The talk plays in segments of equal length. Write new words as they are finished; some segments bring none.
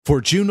For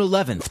June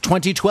 11th,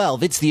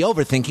 2012, it's the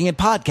Overthinking It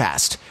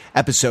podcast,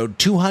 episode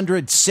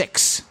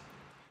 206.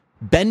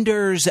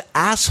 Bender's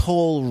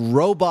Asshole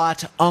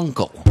Robot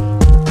Uncle.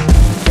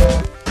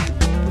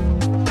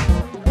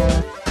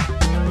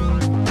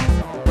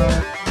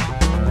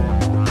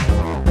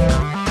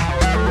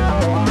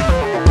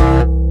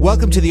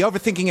 Welcome to the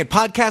Overthinking It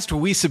podcast,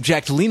 where we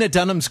subject Lena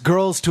Dunham's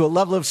girls to a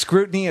level of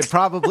scrutiny it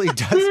probably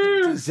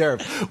doesn't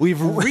deserve. We've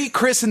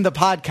rechristened the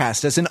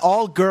podcast as an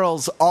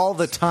all-girls,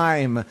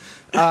 all-the-time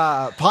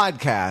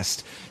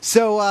podcast.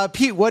 So,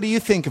 Pete, what do you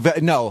think of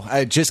it? No,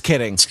 just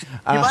kidding.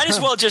 You might as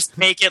well just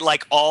make it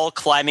like all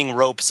climbing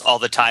ropes all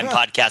the time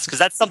podcast, because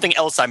that's something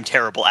else I'm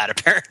terrible at,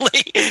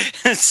 apparently.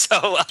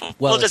 So,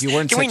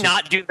 can we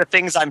not do the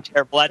things I'm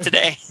terrible at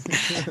today?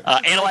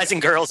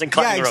 Analyzing girls and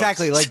climbing ropes. Yeah,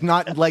 exactly.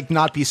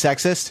 Not be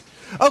sexist.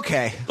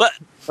 Okay. But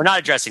we're not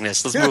addressing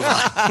this. Let's move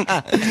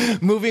on.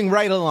 Moving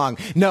right along.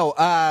 No,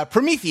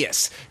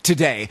 Prometheus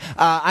today.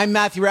 I'm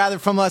Matthew Rather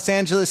from Los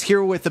Angeles,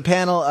 here with the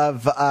panel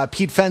of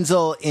Pete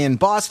Fenzel in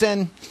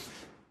Boston.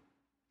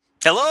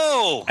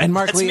 Hello. And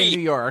Mark Lee in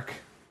New York.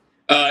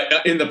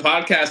 In the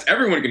podcast,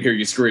 everyone can hear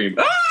you scream.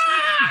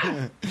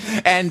 Ah!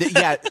 And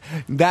yeah,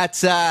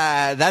 that's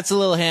a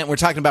little hint. We're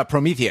talking about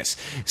Prometheus.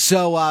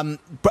 So,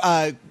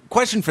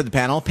 question for the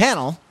panel.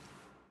 Panel,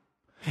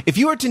 if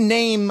you were to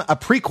name a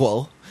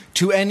prequel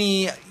to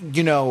any,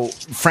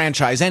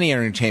 franchise, any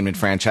entertainment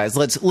franchise,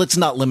 let's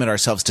not limit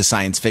ourselves to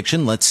science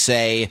fiction. Let's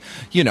say,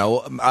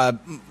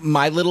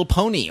 My Little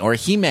Pony or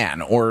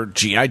He-Man or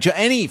G.I. Joe,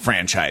 any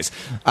franchise.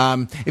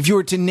 If you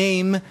were to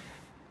name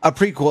a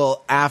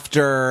prequel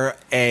after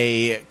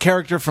a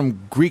character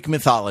from Greek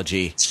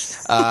mythology,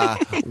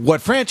 what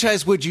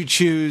franchise would you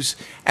choose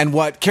and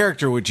what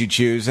character would you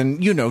choose?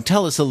 And,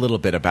 tell us a little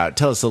bit about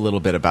the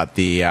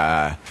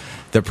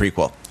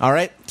prequel. All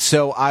right,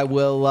 so I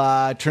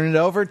will turn it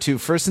over to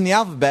first in the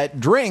alphabet,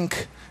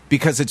 Drink,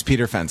 because it's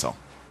Peter Fenzel.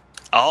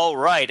 All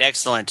right,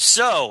 excellent.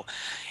 So,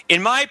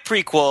 in my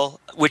prequel,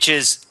 which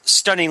is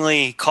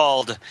stunningly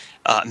called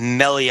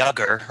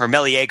Meleager,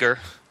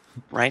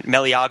 right?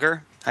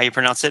 Meleager, how you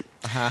pronounce it?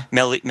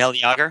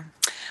 Meleager.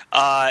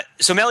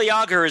 So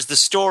Meleager is the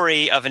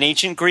story of an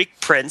ancient Greek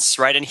prince,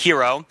 right, and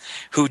hero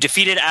who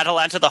defeated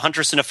Atalanta the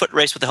huntress in a foot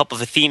race with the help of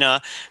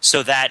Athena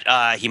so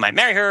that he might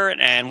marry her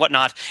and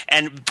whatnot.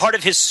 And part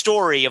of his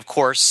story, of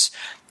course,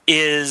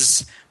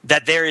 is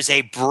that there is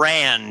a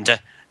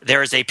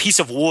piece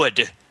of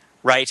wood,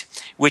 right,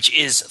 which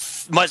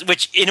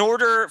in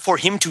order for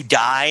him to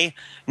die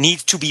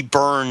needs to be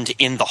burned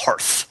in the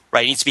hearth.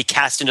 Right, it needs to be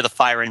cast into the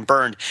fire and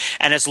burned.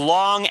 And as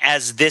long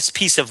as this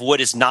piece of wood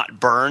is not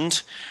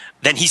burned,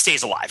 then he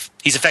stays alive.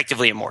 He's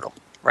effectively immortal,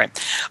 right?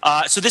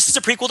 So this is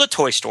a prequel to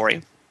Toy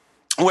Story,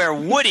 where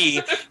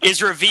Woody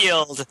is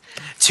revealed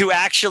to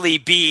actually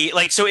be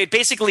so it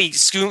basically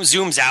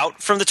zooms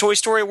out from the Toy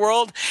Story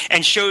world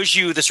and shows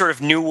you the sort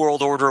of New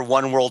World Order,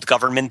 one world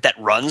government that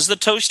runs the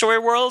Toy Story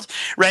world,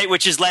 right?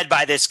 Which is led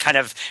by this kind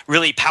of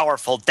really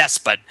powerful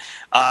despot,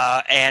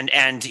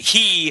 and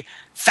he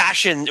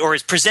fashioned or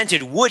is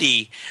presented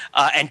Woody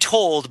and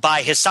told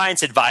by his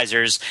science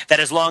advisors that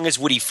as long as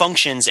Woody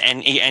functions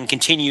and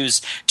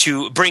continues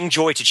to bring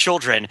joy to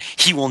children,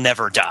 he will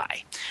never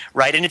die,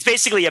 right? And it's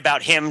basically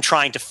about him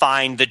trying to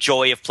find the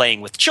joy of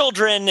playing with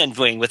children and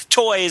playing with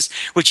toys,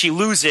 which he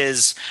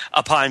loses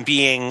upon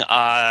being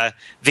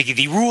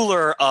the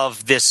ruler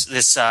of this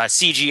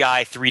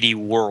CGI 3D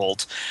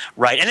world,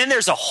 right? And then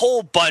there's a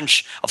whole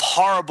bunch of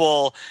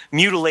horrible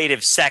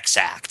mutilative sex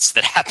acts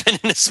that happen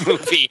in this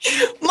movie,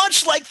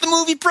 much like the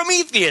movie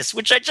Prometheus,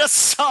 which I just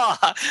saw,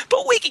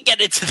 but we can get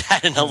into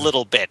that in a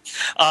little bit.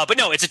 But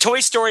no, it's a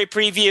Toy Story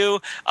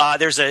preview.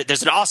 There's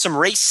an awesome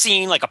race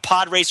scene, like a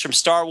pod race from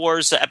Star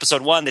Wars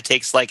Episode 1 that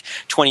takes like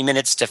 20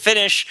 minutes to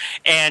finish,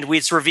 and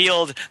it's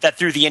revealed that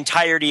through the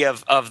entirety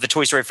of the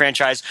Toy Story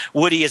franchise,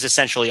 Woody is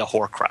essentially a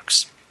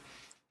Horcrux.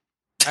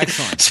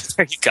 Excellent. So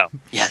there you go.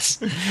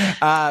 Yes.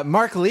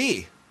 Mark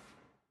Lee.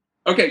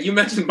 Okay, you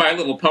mentioned My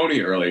Little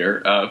Pony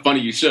earlier. Funny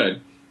you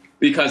should,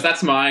 because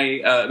that's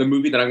the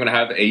movie that I'm going to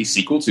have a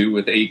sequel to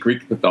with a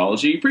Greek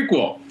mythology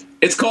prequel.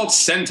 It's called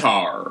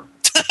Centaur.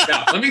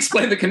 Now, let me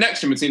explain the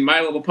connection between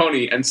My Little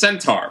Pony and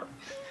Centaur.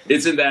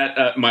 It's in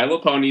that My Little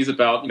Pony is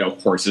about,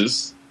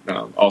 horses,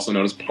 also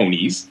known as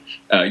ponies,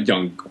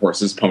 young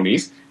horses,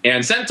 ponies.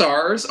 And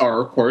centaurs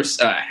are, of course,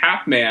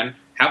 half man,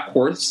 half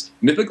horse,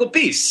 mythical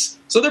beasts.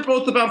 So they're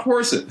both about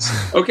horses.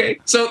 Okay,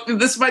 so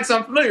this might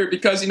sound familiar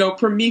because,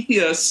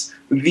 Prometheus,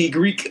 the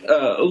Greek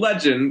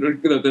legend,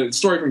 the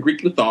story from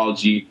Greek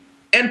mythology,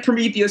 and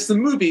Prometheus, the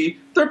movie,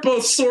 they're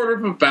both sort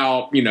of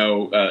about,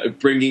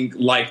 bringing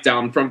life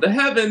down from the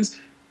heavens,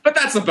 but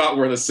that's about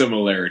where the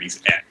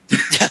similarities end.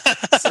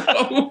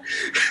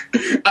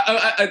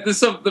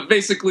 So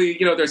basically,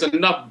 there's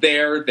enough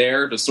there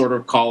to sort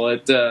of call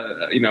it,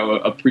 a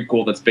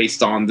prequel that's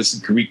based on this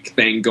Greek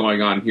thing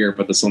going on here,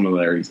 but the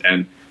similarities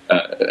end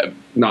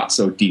not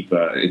so deep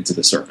into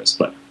the surface.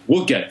 But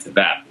we'll get to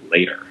that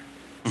later.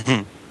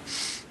 Mm-hmm.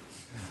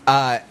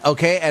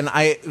 Okay, and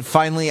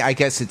I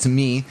guess it's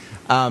me.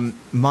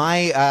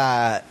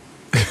 My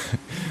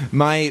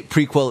My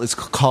prequel is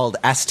called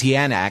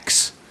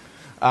STNX.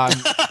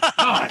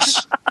 Gosh.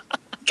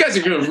 You guys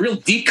are doing real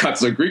deep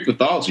cuts on Greek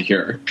mythology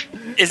here.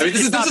 This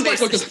is like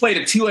what was played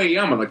at 2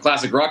 a.m. on the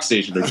classic rock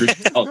station of Greek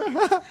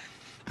mythology.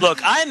 Look,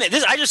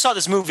 I just saw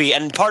this movie,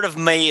 and part of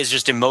me is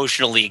just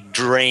emotionally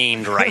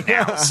drained right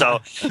now. So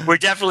we're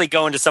definitely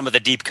going to some of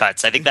the deep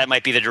cuts. I think that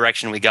might be the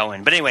direction we go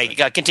in. But anyway,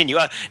 continue.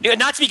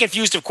 Not to be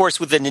confused, of course,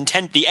 with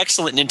the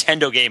excellent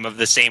Nintendo game of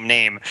the same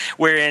name,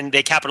 wherein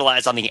they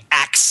capitalize on the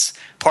axe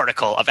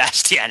particle of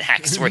Astian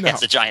Axe, where he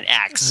has a giant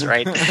axe,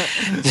 right?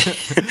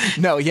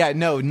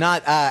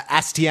 Not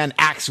Astian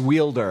Axe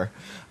wielder.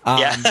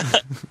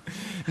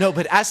 No,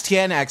 but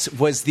Astyanax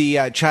was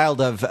the child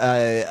of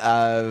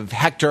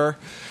Hector,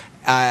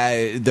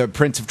 the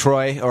Prince of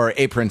Troy, or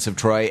a Prince of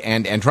Troy,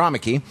 and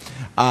Andromache.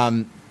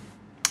 And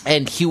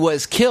he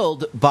was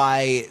killed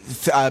by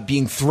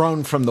being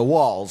thrown from the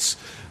walls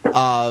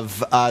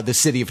of the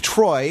city of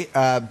Troy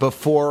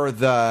after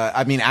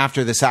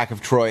the sack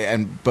of Troy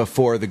and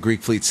before the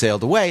Greek fleet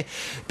sailed away,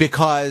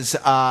 because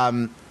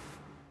it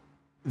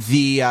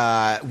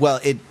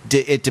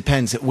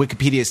depends.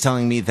 Wikipedia is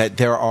telling me that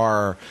there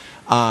are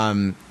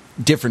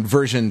different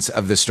versions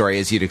of the story,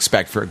 as you'd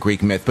expect for a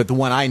Greek myth, but the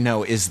one I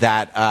know is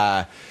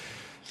that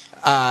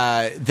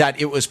that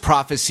it was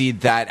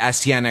prophesied that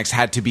Astyanax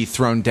had to be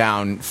thrown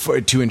down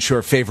to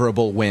ensure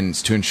favorable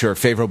winds, to ensure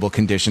favorable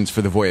conditions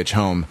for the voyage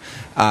home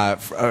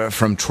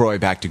from Troy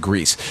back to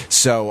Greece.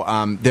 So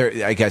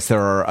I guess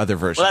there are other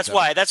versions.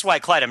 Well, that's why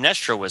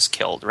Clytemnestra was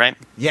killed, right?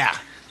 Yeah.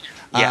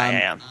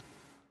 Yeah.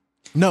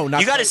 No,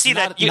 not you got to see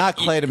that. Not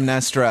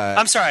Clytemnestra.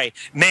 I'm sorry,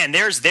 man.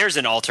 There's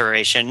an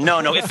alteration.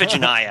 No,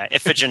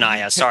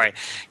 Iphigenia. Sorry,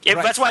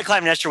 Right. That's why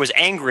Clytemnestra was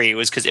angry. It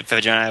was because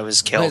Iphigenia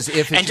was killed.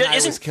 Because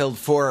Iphigenia was killed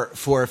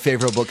for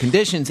favorable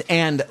conditions,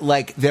 and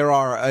there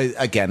are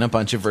again a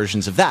bunch of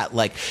versions of that.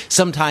 Like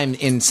sometime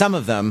in some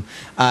of them,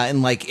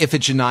 in like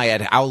Iphigenia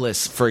at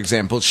Aulis, for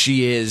example,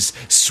 she is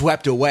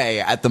swept away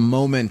at the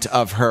moment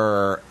of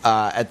her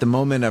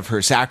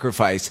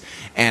sacrifice,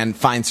 and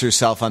finds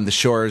herself on the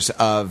shores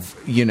of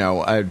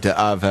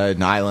of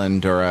an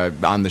island or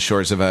on the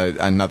shores of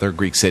another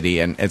Greek city,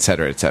 and et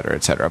cetera, et cetera,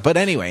 et cetera. But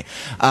anyway,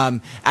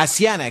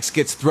 Astyanax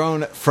gets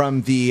thrown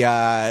from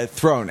the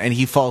throne, and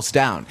he falls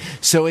down.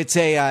 So it's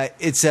a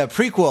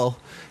prequel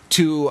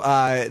to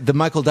the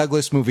Michael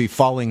Douglas movie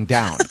Falling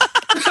Down.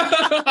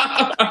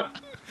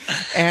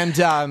 And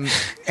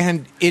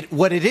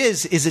what it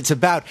is it's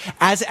about,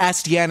 as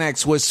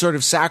Astyanax was sort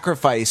of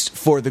sacrificed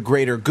for the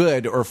greater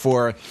good, or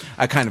for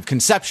a kind of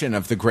conception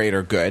of the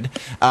greater good,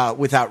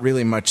 without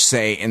really much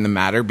say in the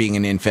matter, being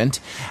an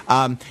infant.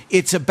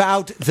 It's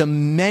about the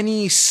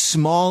many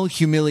small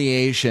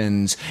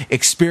humiliations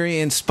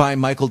experienced by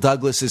Michael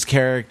Douglas's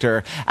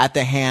character at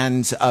the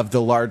hands of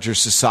the larger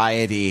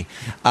society,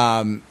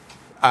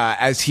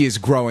 as he is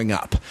growing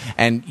up.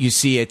 And you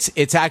see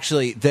it's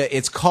actually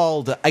it's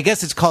called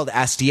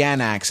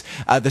Astyanax.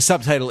 The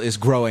subtitle is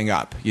Growing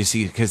Up, you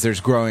see, because there's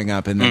growing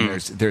up and then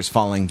there's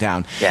falling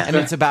down. Yeah. And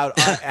it's about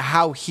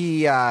how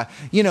he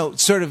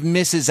sort of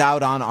misses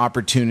out on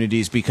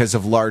opportunities because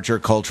of larger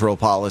cultural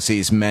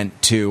policies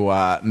meant to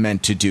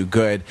do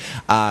good.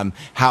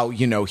 How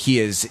he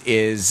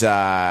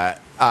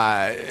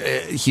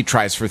he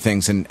tries for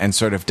things and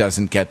sort of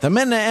doesn't get them.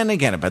 And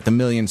again, about the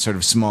million sort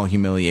of small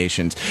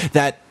humiliations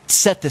that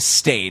set the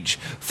stage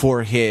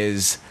for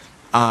his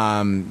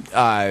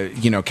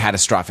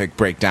catastrophic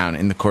breakdown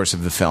in the course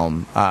of the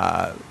film,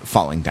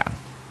 Falling Down.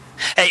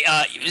 Hey,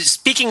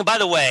 speaking, by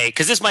the way,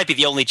 because this might be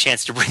the only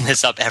chance to bring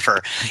this up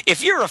ever,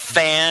 if you're a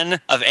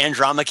fan of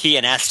Andromache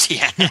and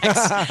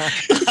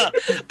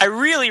Astyanax, I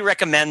really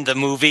recommend the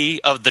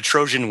movie of the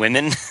Trojan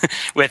Women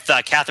with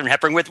Katharine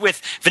Hepburn,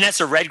 with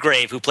Vanessa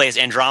Redgrave, who plays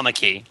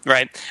Andromache,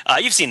 right?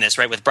 You've seen this,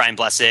 right, with Brian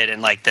Blessed,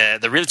 and like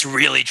it's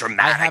really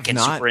dramatic and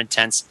super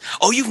intense.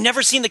 Oh, you've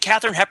never seen the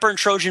Katharine Hepburn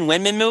Trojan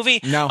Women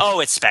movie? No. Oh,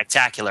 it's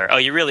spectacular. Oh,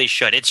 you really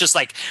should. It's just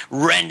like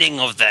rending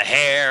of the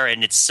hair,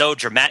 and it's so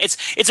dramatic.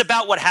 It's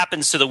about what happens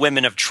to the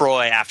women of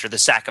Troy after the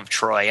sack of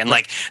Troy, and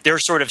like their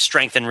sort of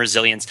strength and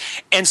resilience.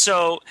 And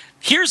so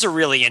here's a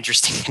really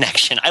interesting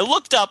connection. I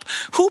looked up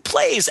who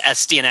plays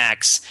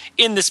Astyanax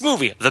in this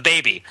movie, The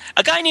Baby.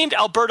 A guy named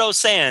Alberto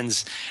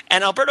Sanz.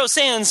 And Alberto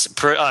Sanz,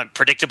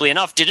 predictably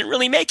enough, didn't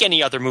really make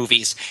any other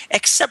movies,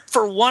 except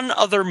for one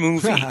other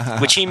movie,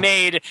 which he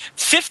made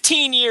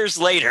 15 years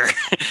later,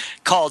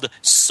 called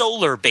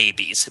Solar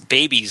Babies,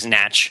 Babies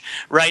Natch,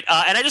 right?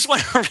 And I just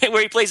want to,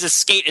 where he plays a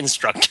skate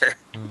instructor.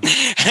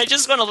 And I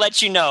just want to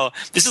let you know,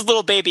 this is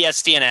little baby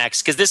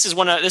Astyanax, because this is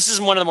one of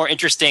the more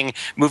interesting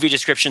movie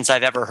descriptions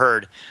I've ever heard.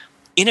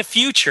 In a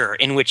future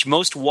in which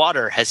most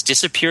water has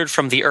disappeared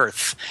from the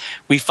earth,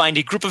 we find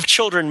a group of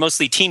children,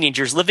 mostly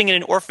teenagers, living in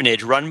an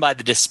orphanage run by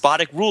the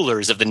despotic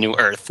rulers of the new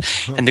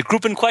earth. And the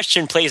group in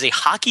question plays a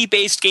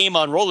hockey-based game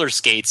on roller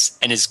skates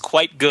and is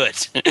quite good.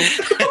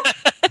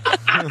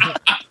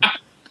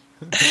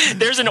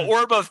 there's an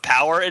orb of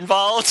power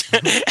involved,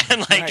 and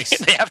like Nice.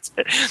 they have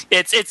to.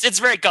 It's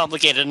very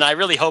complicated, and I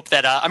really hope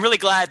that I'm really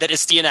glad that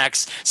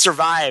Astyanax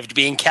survived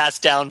being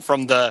cast down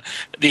from the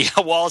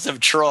walls of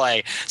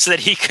Troy, so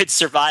that he could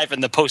survive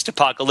in the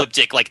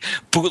post-apocalyptic like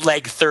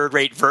bootleg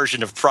third-rate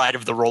version of Pride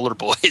of the Roller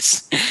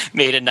Boys,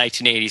 made in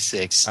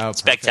 1986. Oh, perfect.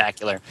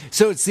 Spectacular.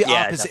 So it's the Yeah,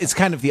 opposite. definitely. It's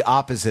kind of the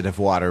opposite of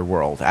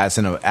Waterworld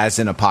as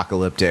an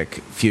apocalyptic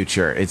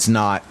future. It's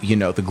not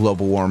the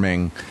global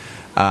warming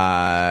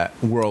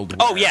world.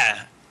 Oh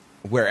yeah.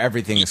 where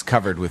everything is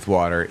covered with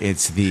water.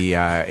 It's the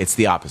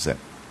opposite.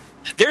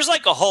 There's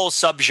like a whole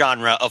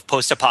subgenre of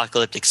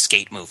post-apocalyptic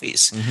skate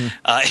movies.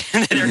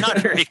 And they're not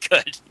very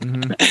good.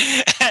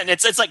 And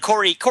it's like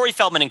Corey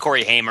Feldman and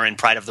Corey Haim are in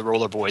Pride of the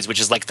Roller Boys, which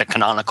is like the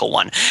canonical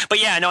one.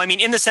 But yeah, no, I mean,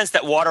 in the sense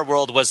that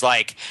Waterworld was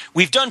like,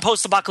 we've done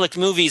post-apocalyptic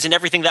movies and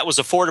everything that was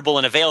affordable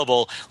and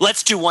available.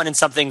 Let's do one in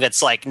something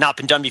that's like not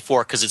been done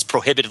before because it's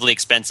prohibitively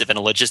expensive and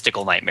a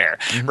logistical nightmare,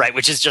 right?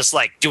 Which is just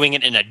like doing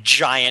it in a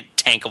giant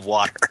tank of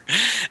water.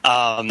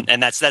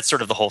 And that's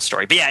sort of the whole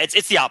story. But yeah,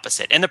 it's the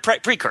opposite. And the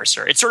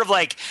precursor, it's sort of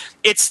like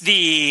it's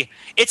the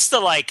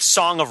like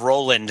Song of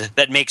Roland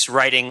that makes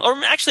writing, or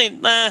actually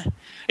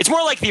it's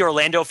more like the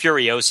Orlando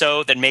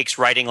Furioso that makes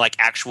writing like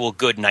actual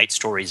good night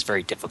stories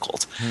very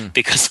difficult,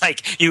 because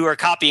like you are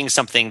copying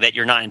something that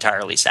you're not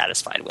entirely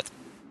satisfied with.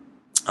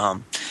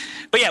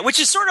 But yeah, which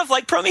is sort of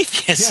like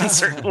Prometheus in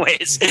certain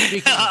ways. In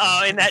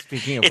that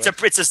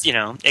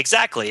it's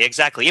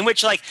exactly. In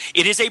which like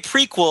it is a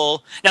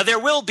prequel. Now there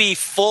will be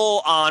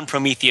full on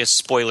Prometheus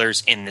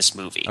spoilers in this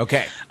movie.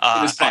 Okay.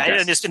 In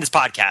this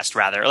podcast,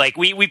 rather. Like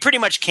we pretty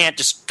much can't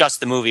discuss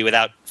the movie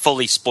without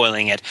fully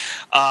spoiling it.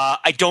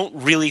 I don't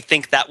really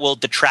think that will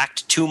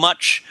detract too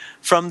much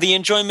from the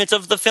enjoyment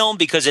of the film,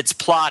 because its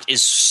plot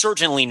is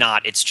certainly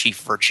not its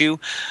chief virtue.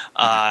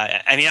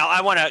 I mean,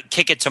 I want to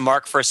kick it to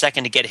Mark for a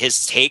second to get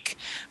his take,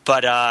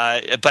 but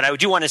I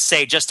do want to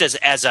say, just as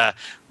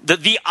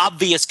the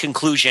obvious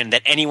conclusion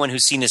that anyone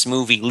who's seen this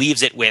movie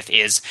leaves it with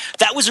is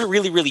that was a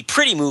really, really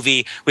pretty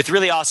movie with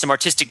really awesome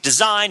artistic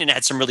design, and it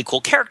had some really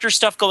cool character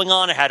stuff going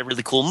on. It had a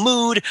really cool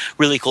mood,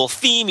 really cool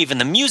theme. Even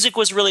the music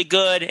was really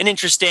good and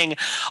interesting,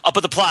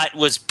 but the plot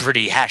was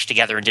pretty hashed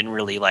together and didn't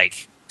really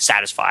like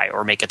satisfy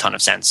or make a ton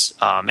of sense,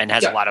 and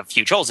has a lot of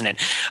huge holes in it.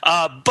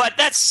 But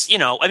that's,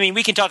 I mean,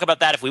 we can talk about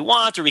that if we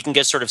want, or we can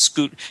just sort of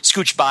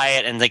scooch by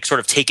it and like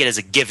sort of take it as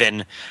a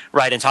given,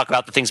 right, and talk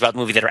about the things about the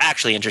movie that are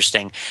actually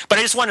interesting. But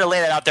I just wanted to lay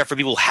that out there for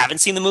people who haven't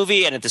seen the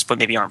movie and at this point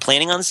maybe aren't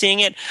planning on seeing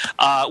it.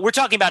 We're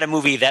talking about a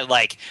movie that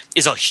like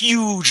is a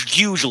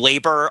huge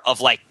labor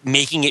of like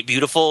making it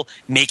beautiful,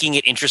 making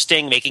it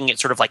interesting, making it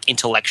sort of like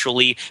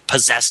intellectually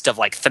possessed of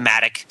like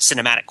thematic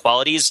cinematic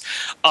qualities,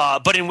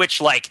 but in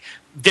which like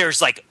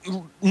there's like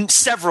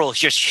several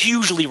just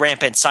hugely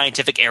rampant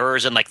scientific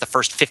errors in like the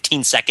first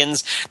 15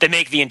 seconds that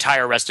make the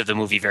entire rest of the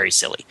movie very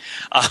silly.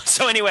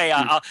 So anyway,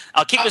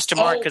 I'll kick this to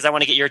Mark because I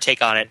want to get your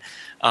take on it.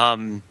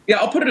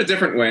 I'll put it a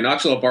different way, and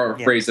actually I'll borrow a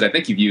phrase that I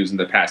think you've used in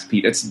the past,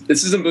 Pete.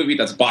 This is a movie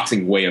that's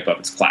boxing way above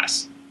its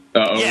class,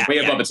 way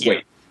above its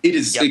weight. It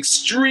is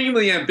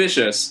extremely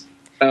ambitious.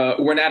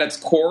 When at its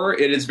core,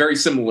 it is very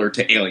similar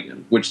to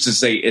Alien, which is to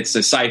say it's a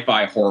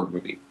sci-fi horror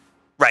movie.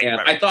 Right,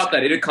 and I thought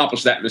that it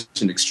accomplished that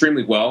mission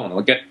extremely well, and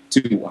I'll get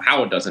to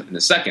how it does it in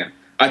a second.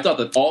 I thought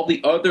that all the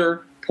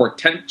other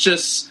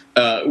portentous,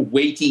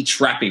 weighty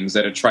trappings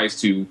that it tries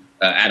to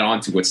add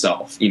on to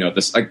itself,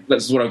 this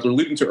is what I was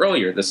alluding to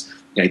earlier, this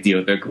idea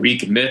of the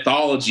Greek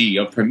mythology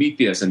of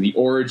Prometheus and the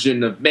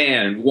origin of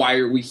man, and why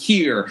are we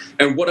here,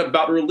 and what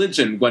about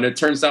religion when it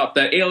turns out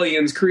that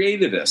aliens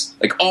created us?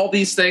 Like, all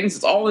these things,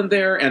 it's all in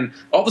there, and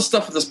all the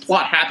stuff in this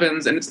plot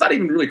happens, and it's not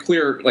even really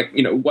clear,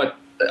 what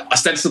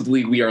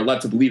ostensibly we are led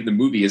to believe in the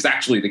movie is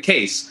actually the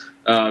case.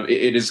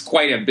 It is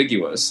quite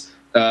ambiguous,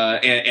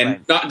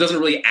 and doesn't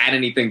really add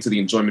anything to the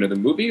enjoyment of the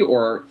movie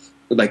or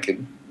like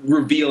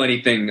reveal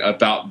anything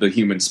about the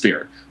human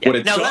spirit. Yeah.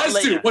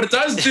 What it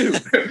does do,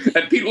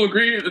 and people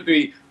agree with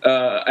me,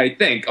 I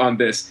think, on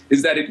this,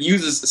 is that it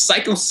uses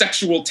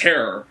psychosexual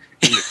terror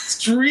in an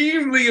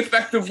extremely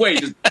effective way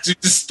to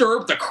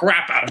disturb the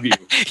crap out of you.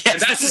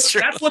 Yes,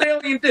 and that's what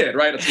Alien did,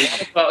 right? It's a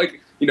lot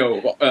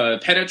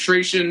about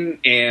penetration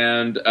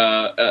and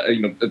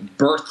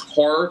birth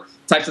horror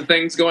types of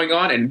things going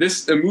on. And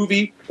this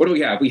movie, what do we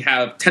have? We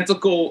have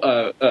tentacle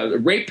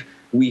rape.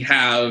 We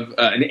have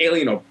an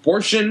alien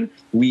abortion.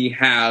 We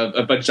have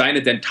a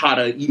vagina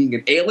dentata eating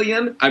an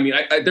alien. I mean,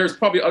 there's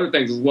probably other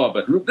things as well,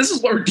 but this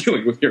is what we're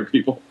dealing with here,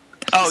 people.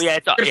 Oh yeah,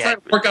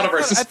 work out of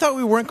our system. I thought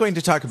we weren't going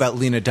to talk about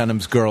Lena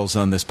Dunham's Girls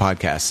on this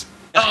podcast.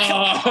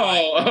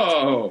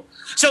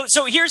 this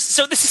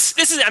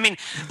is I mean,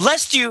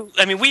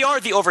 we are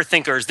the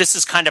overthinkers. This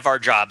is kind of our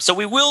job. So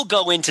we will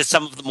go into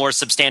some of the more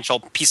substantial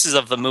pieces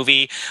of the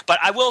movie, but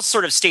I will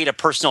sort of state a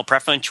personal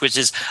preference, which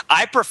is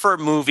I prefer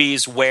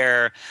movies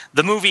where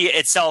the movie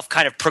itself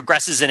kind of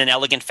progresses in an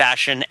elegant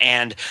fashion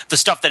and the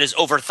stuff that is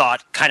overthought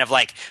kind of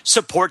like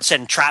supports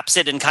and traps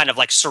it and kind of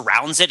like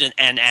surrounds it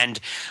and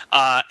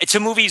to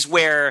movies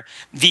where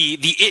the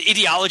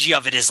ideology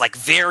of it is like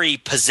very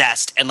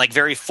possessed and like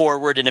very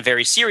forward in a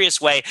very serious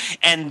way,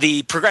 and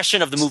the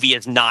progression of the movie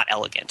is not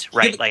elegant,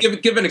 right?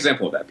 Give an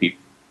example of that, Pete.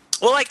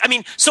 Well,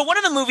 so one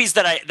of the movies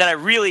that I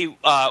really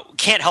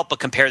can't help but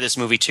compare this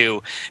movie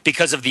to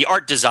because of the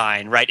art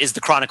design, right, is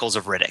The Chronicles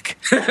of Riddick.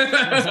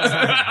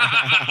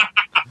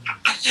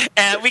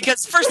 And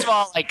because first of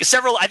all, like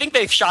I think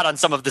they've shot on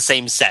some of the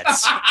same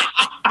sets.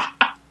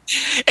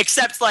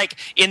 Except, like,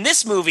 in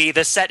this movie,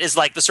 the set is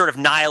like the sort of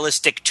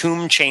nihilistic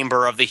tomb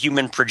chamber of the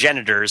human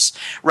progenitors,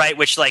 right?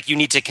 Which, like, you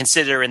need to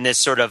consider in this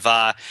sort of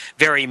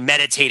very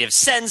meditative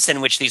sense in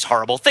which these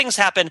horrible things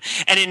happen.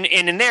 And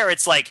in there,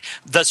 it's like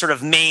the sort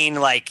of main,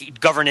 like,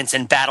 governance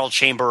and battle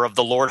chamber of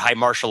the Lord High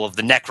Marshal of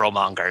the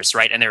Necromongers,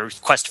 right? And their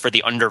quest for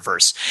the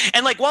Underverse.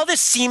 And, like, while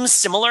this seems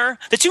similar,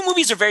 the two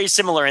movies are very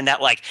similar in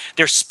that, like,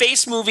 they're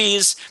space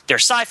movies, they're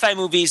sci-fi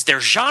movies, they're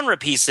genre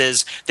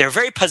pieces, they're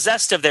very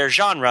possessed of their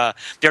genre,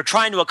 they're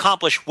trying to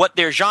accomplish what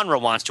their genre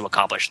wants to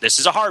accomplish. This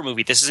is a horror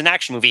movie. This is an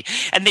action movie.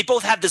 And they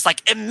both have this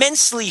like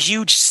immensely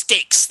huge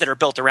stakes that are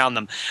built around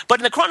them. But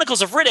in the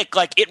Chronicles of Riddick,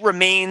 like it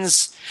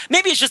remains,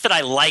 maybe it's just that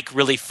I like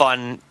really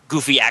fun,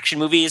 goofy action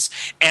movies,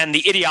 and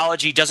the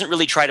ideology doesn't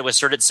really try to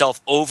assert itself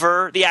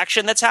over the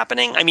action that's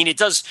happening. I mean, it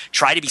does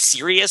try to be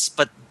serious,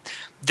 but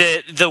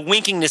the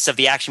winkingness of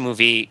the action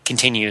movie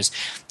continues.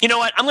 You know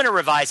what? I'm going to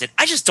revise it.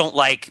 I just don't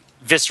like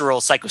visceral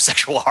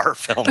psychosexual horror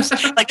films.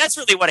 Like that's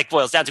really what it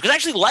boils down to. Because I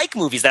actually like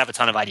movies that have a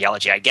ton of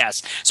ideology, I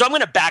guess. So I'm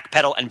going to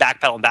backpedal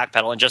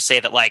and just say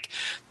that like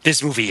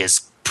this movie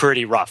is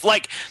pretty rough.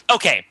 Like,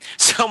 okay,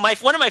 so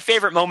one of my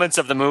favorite moments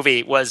of the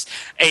movie was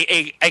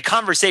a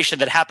conversation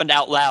that happened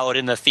out loud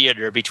in the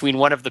theater between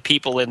one of the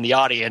people in the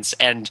audience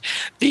and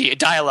the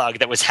dialogue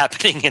that was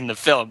happening in the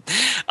film.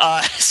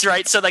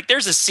 Right? So like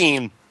there's a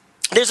scene.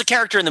 There's a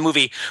character in the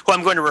movie who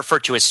I'm going to refer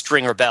to as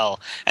Stringer Bell,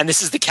 and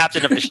this is the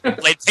captain of the ship,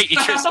 played by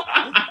Idris,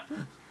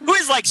 who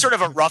is like sort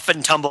of a rough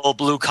and tumble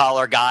blue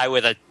collar guy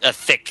with a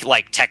thick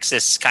like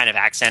Texas kind of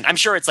accent. I'm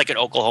sure it's like an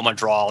Oklahoma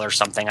drawl or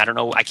something. I don't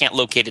know. I can't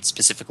locate it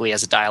specifically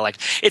as a dialect.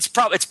 It's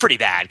pretty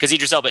bad because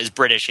Idris Elba is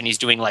British and he's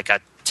doing like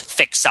a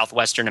thick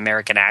Southwestern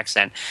American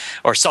accent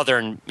or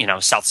Southern,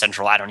 South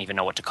Central. I don't even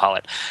know what to call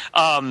it.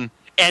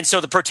 And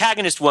so the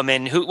protagonist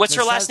woman, what's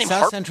her last name?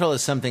 South Central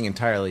is something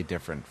entirely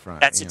different from.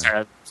 That's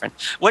entirely different.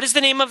 What is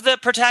the name of the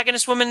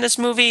protagonist woman in this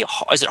movie?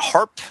 Is it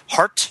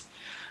Hart?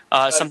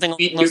 Something.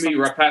 Noomi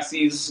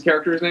Rapace's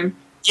character's name?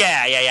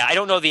 Yeah. I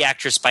don't know the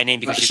actress by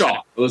name because she's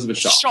Shaw. Elizabeth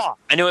Shaw. Shaw.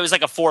 I knew it was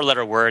like a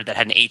 4-letter word that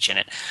had an H in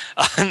it.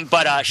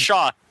 But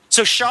Shaw.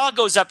 So Shaw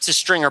goes up to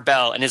Stringer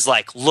Bell and is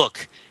like,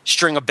 look,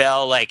 Stringer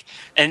Bell, like,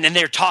 and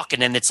they're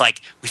talking, and it's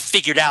like, we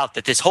figured out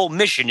that this whole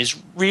mission is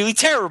really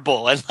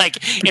terrible. And like,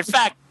 in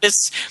fact,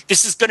 this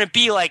is going to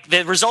be like,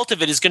 the result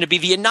of it is going to be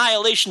the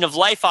annihilation of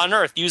life on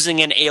Earth using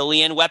an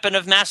alien weapon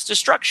of mass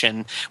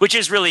destruction, which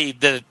is really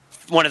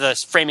one of the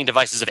framing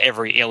devices of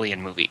every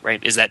alien movie,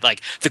 right? Is that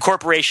like the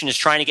corporation is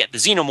trying to get the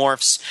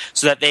xenomorphs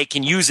so that they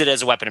can use it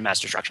as a weapon of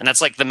mass destruction.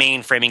 That's like the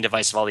main framing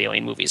device of all the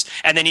alien movies.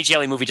 And then each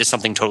alien movie does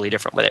something totally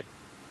different with it.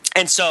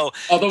 And so,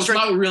 although it's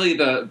not really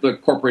the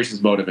corporation's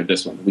motive in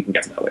this one, we can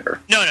get to that later.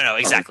 No,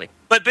 exactly.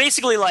 But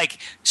basically, like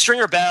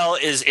Stringer Bell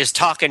is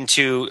talking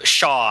to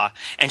Shaw,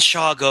 and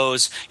Shaw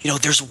goes,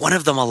 there's one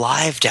of them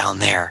alive down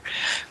there.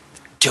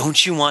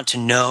 Don't you want to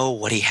know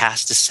what he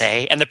has to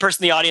say? And the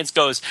person in the audience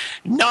goes,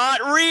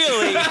 not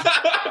really.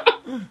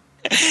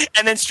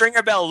 And then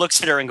Stringer Bell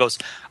looks at her and goes,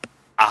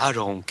 I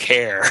don't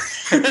care.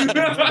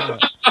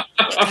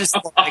 Just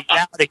like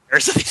out of here,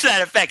 something to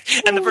that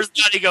effect. And the person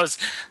in the audience goes,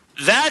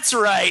 that's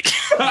right.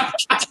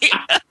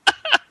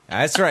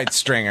 That's right,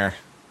 Stringer.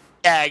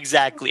 Yeah,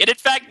 exactly. And in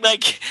fact,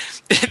 like,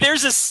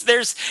 there's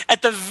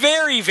at the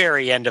very,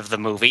 very end of the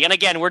movie, and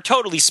again, we're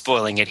totally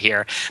spoiling it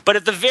here, but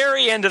at the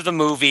very end of the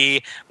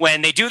movie,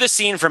 when they do the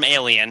scene from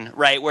Alien,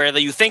 right, where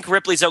you think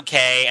Ripley's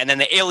okay, and then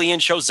the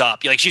alien shows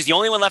up, you're like, she's the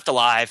only one left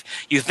alive,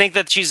 you think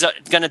that she's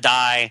going to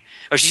die,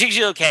 or she thinks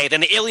she's okay, then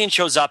the alien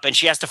shows up, and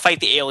she has to fight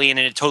the alien,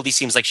 and it totally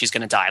seems like she's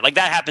going to die. Like,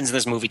 that happens in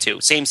this movie,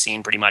 too. Same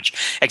scene, pretty much,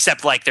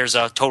 except, like, there's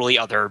a totally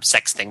other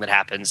sex thing that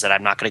happens that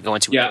I'm not going to go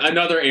into. Yeah,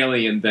 another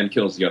alien then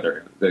kills the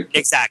other.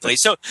 Exactly.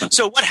 So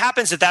what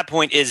happens at that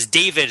point is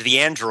David, the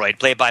android,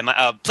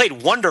 played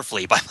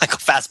wonderfully by Michael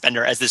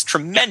Fassbender as this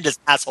tremendous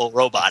asshole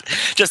robot,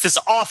 just this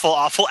awful,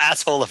 awful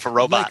asshole of a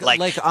robot,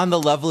 like on the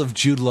level of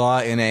Jude Law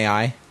in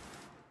AI.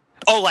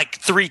 Oh, like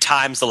 3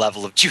 times the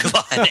level of Jude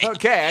Law.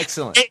 Okay,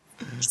 excellent.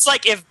 It's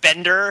like if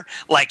Bender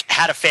like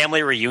had a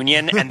family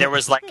reunion and there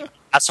was like an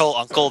asshole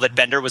uncle that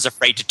Bender was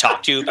afraid to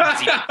talk to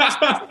because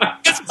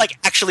it's like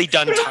actually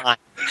done time.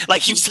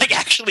 Like, he was like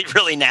actually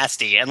really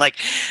nasty, and like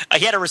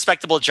he had a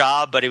respectable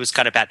job, but it was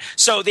kind of bad.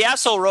 So the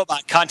asshole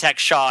robot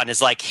contacts Shaw and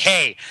is like,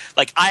 "Hey,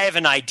 like I have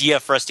an idea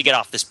for us to get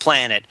off this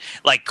planet.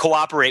 Like,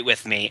 cooperate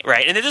with me,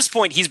 right?" And at this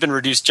point, he's been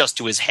reduced just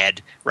to his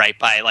head, right,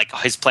 by like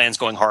his plans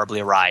going horribly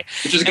awry.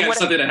 Which is again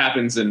something that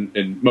happens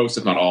in most,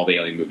 if not all, the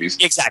Alien movies.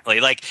 Exactly.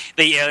 Like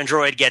the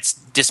android gets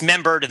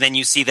dismembered, and then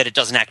you see that it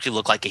doesn't actually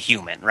look like a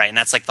human, right? And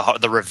that's like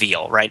the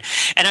reveal, right?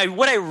 And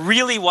what I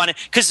really wanted,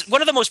 because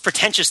one of the most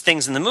pretentious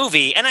things in the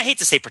movie, and I hate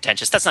to say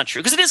pretentious, that's not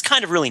true, because it is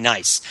kind of really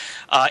nice,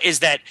 is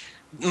that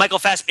Michael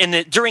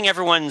Fassbender, during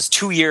everyone's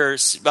 2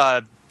 years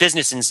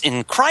business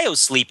in cryo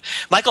sleep,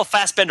 Michael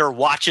Fassbender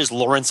watches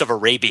Lawrence of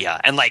Arabia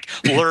and like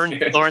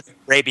learns Lawrence of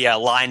Arabia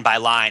line by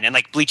line, and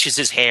like bleaches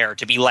his hair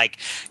to be like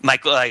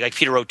Michael, like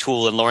Peter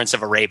O'Toole in Lawrence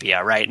of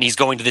Arabia, right? And he's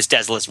going to this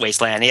desolate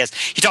wasteland.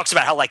 He talks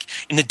about how like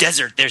in the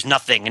desert there's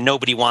nothing and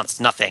nobody wants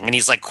nothing, and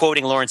he's like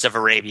quoting Lawrence of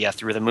Arabia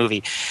through the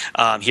movie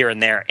here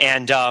and there,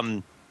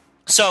 and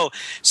So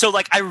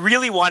like I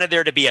really wanted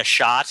there to be a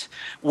shot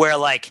where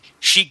like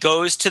she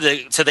goes to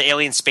the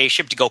alien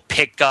spaceship to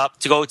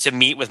go to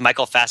meet with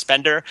Michael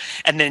Fassbender,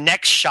 and the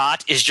next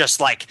shot is just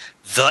like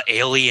the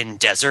alien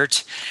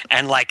desert,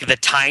 and like the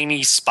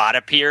tiny spot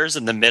appears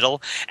in the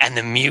middle, and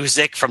the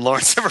music from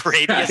Lawrence of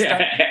Arabia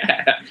starts.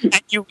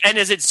 And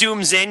as it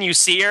zooms in, you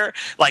see her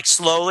like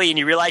slowly, and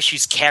you realize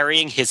she's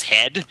carrying his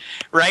head,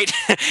 right?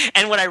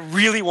 And what I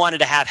really wanted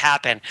to have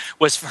happen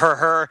was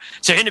for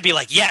him to be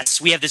like, "Yes,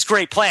 we have this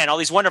great plan. All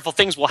these wonderful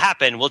things will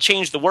happen. We'll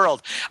change the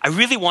world." I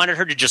really wanted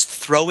her to just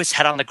throw his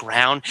head on the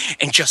ground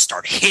and just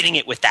start hitting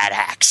it with that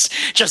axe,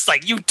 just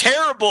like, "You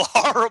terrible,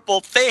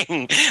 horrible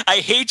thing! I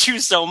hate you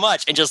so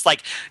much." And just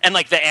like, and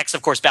like the axe,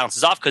 of course,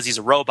 bounces off because he's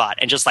a robot,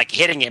 and just like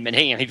hitting him and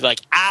hitting him, he'd be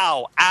like,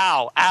 "Ow,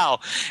 ow, ow!"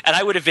 And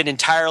I would have been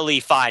entirely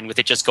fine with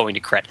it just going to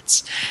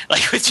credits.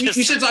 Like, you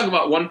should talk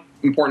about one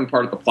important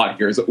part of the plot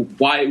here: is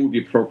why it would be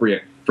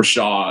appropriate for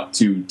Shaw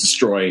to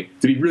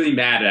be really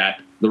mad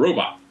at the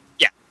robot.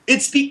 Yeah,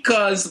 it's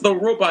because the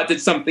robot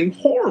did something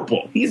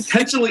horrible. He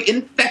intentionally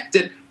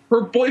infected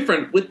her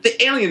boyfriend with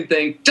the alien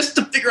thing just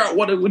to figure out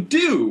what it would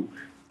do,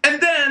 and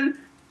then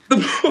the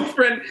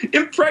boyfriend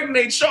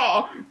impregnates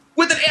Shaw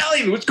with an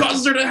alien, which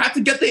causes her to have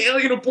to get the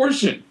alien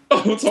abortion.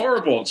 Oh, it's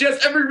horrible. She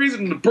has every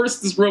reason to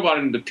burst this robot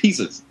into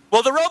pieces.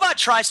 Well, the robot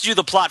tries to do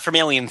the plot from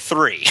Alien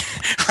 3,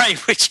 right?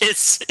 Which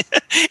is,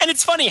 and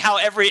it's funny how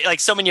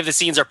so many of the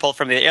scenes are pulled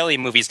from the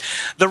Alien movies.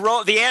 The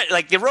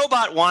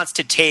robot wants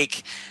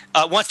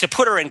to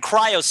put her in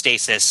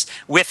cryostasis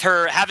with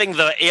her having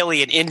the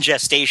alien in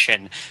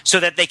gestation, so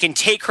that they can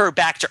take her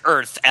back to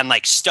Earth and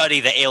like study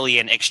the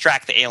alien,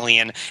 extract the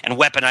alien, and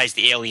weaponize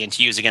the alien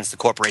to use against the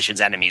corporation's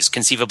enemies.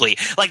 Conceivably,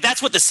 like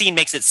that's what the scene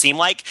makes it seem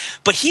like.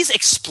 But he's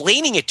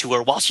explaining it to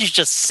her while she's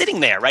just sitting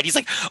there, right? He's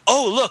like,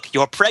 "Oh, look,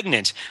 you're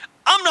pregnant.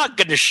 I'm not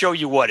going to show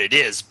you what it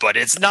is, but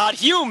it's not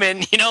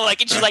human,"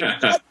 like, and she's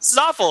like, "This is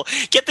awful.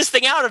 Get this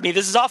thing out of me.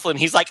 This is awful." And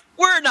he's like,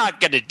 "We're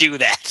not going to do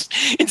that.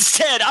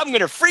 Instead, I'm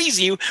going to freeze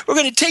you. We're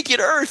going to take you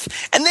to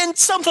Earth, and then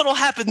something will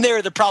happen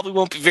there that probably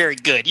won't be very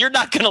good. You're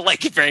not going to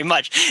like it very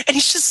much." And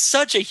he's just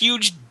such a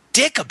huge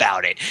dick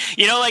about it.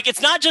 Like,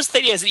 it's not just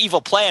that he has an evil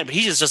plan, but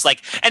he's just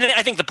like, and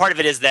I think the part of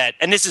it is that,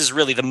 and this is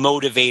really the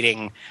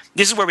motivating,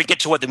 this is where we get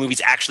to what the movie's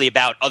actually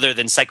about, other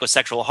than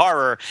psychosexual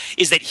horror,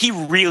 is that he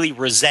really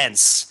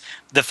resents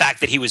the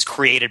fact that he was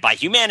created by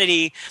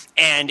humanity,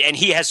 and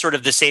he has sort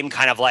of the same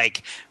kind of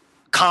like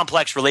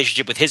complex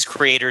relationship with his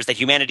creators that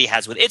humanity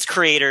has with its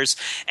creators,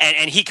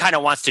 and he kind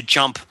of wants to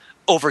jump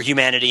over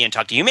humanity and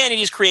talk to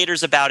humanity's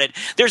creators about it.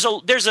 This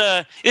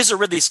is a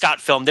Ridley Scott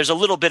film. There's a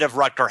little bit of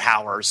Rutger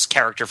Hauer's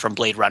character from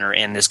Blade Runner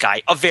in this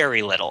guy, a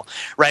very little,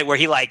 right? Where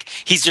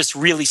he's just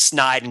really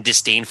snide and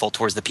disdainful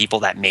towards the people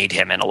that made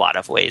him in a lot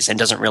of ways, and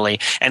doesn't really,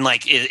 and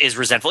like is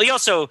resentful. He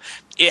also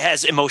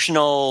has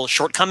emotional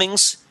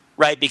shortcomings,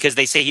 right? Because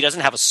they say he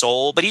doesn't have a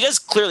soul, but he does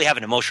clearly have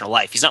an emotional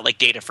life. He's not like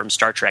Data from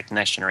Star Trek: The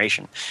Next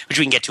Generation, which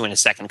we can get to in a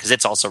second because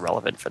it's also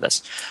relevant for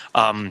this.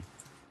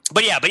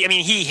 But I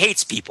mean, he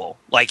hates people.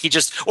 Like,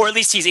 or at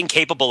least he's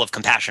incapable of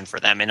compassion for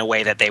them in a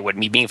way that they would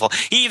be meaningful.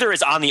 He either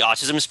is on the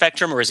autism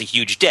spectrum or is a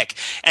huge dick.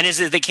 And as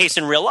is the case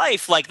in real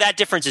life, like, that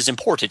difference is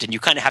important, and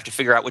you kind of have to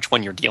figure out which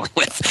one you're dealing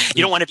with.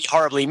 You don't want to be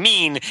horribly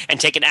mean and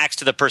take an axe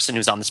to the person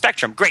who's on the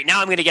spectrum. Great,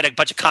 now I'm going to get a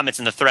bunch of comments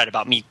in the thread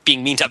about me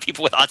being mean to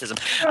people with autism.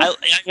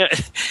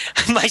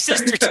 My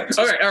sister...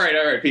 All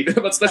right, Pete.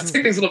 Let's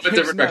take things a little bit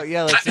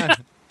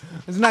different.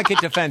 Let's not get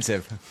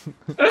defensive.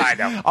 I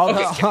know. All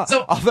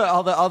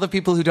the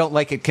people who don't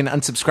like it can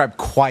unsubscribe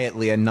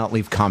quietly and not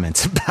leave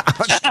comments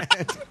about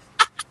it.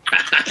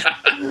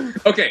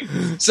 Okay,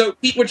 so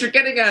Pete, what you're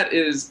getting at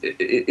is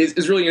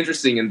really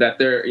interesting in that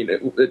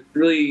it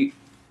really.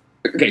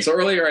 Okay, so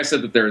earlier I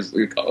said that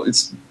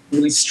it's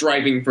really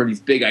striving for these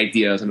big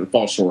ideas and it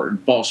falls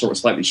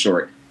slightly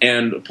short.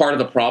 And part of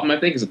the problem, I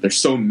think, is that there's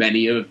so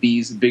many of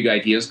these big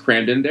ideas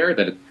crammed in there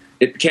that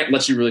it can't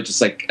let you really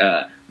just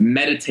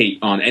meditate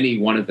on any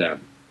one of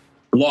them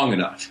long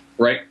enough,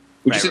 right?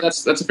 Would you say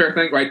that's a fair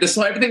thing, right? This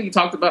whole everything you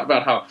talked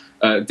about how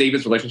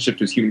David's relationship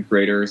to his human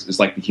creators is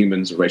like the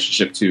humans'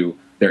 relationship to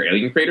their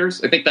alien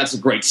creators. I think that's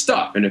great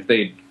stuff, and if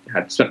they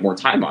had spent more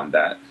time on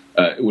that,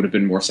 it would have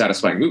been a more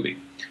satisfying movie.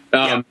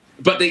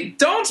 But they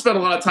don't spend a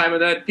lot of time on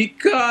that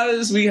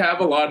because we have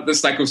a lot of the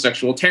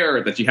psychosexual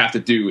terror that you have to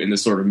do in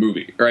this sort of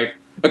movie, right?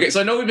 Okay, so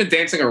I know we've been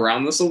dancing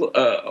around this a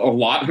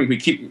lot, and we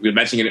keep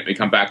mentioning it and we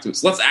come back to it.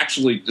 So let's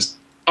actually just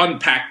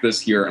unpack this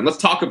here, and let's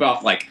talk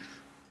about, like,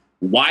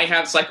 why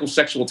have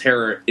psychosexual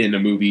terror in a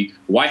movie?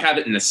 Why have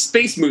it in a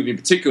space movie in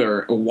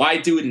particular? Why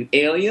do it in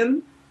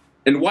Alien?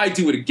 And why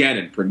do it again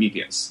in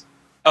Prometheus?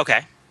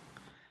 Okay.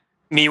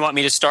 You want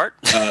me to start?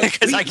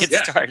 Because I can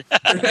start.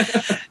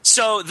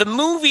 So the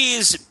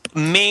movie's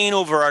main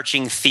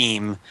overarching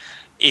theme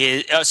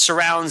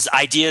surrounds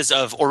ideas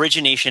of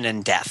origination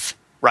and death.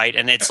 Right,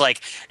 and it's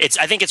like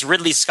I think it's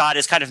Ridley Scott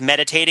is kind of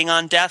meditating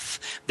on death.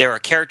 There are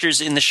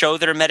characters in the show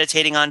that are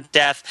meditating on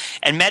death,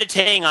 and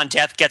meditating on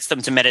death gets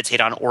them to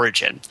meditate on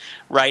origin,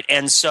 right?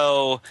 And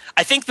so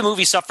I think the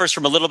movie suffers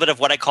from a little bit of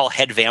what I call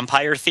head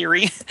vampire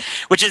theory,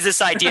 which is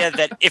this idea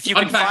that if you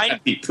can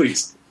find that,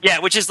 please. Yeah,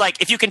 which is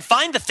like, if you can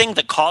find the thing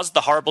that caused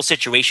the horrible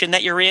situation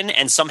that you're in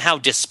and somehow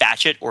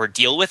dispatch it or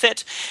deal with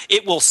it,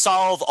 it will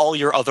solve all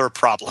your other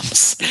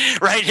problems,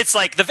 right? It's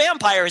like the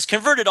vampire has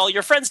converted all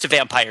your friends to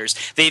vampires.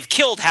 They've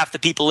killed half the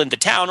people in the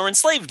town or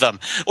enslaved them.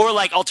 Or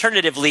like,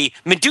 alternatively,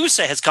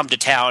 Medusa has come to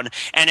town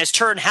and has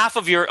turned half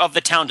of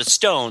the town to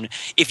stone.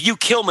 If you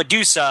kill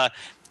Medusa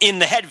in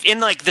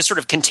like the sort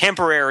of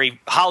contemporary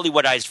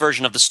Hollywoodized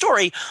version of the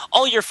story,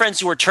 all your friends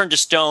who are turned to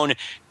stone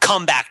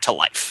come back to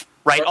life.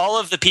 Right, all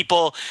of the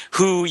people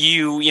who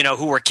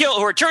who were killed,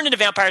 who were turned into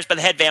vampires by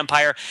the head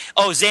vampire.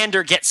 Oh,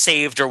 Xander gets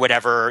saved or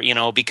whatever,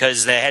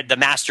 because the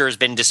master has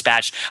been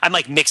dispatched. I'm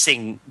like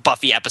mixing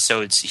Buffy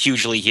episodes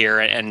hugely here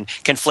and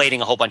conflating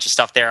a whole bunch of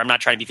stuff there. I'm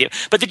not trying to be,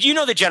 but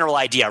the general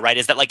idea, right,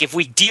 is that like if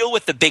we deal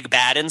with the big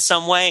bad in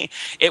some way,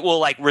 it will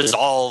like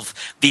resolve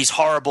these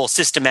horrible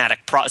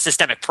systemic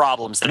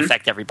problems that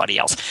affect everybody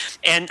else.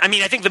 And I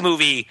mean, I think the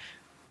movie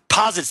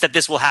posits that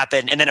this will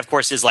happen, and then of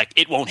course is like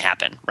it won't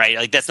happen, right?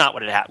 Like that's not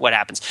what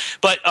happens.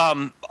 But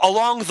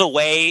along the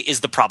way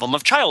is the problem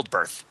of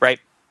childbirth, right?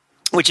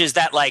 Which is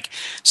that like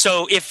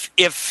so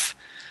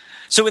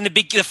in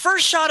the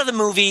first shot of the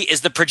movie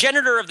is the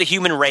progenitor of the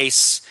human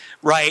race,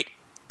 right?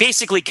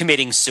 Basically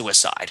committing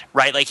suicide,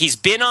 right? Like he's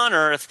been on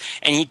Earth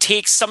and he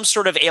takes some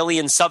sort of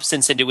alien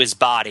substance into his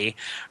body.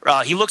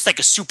 He looks like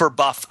a super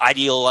buff,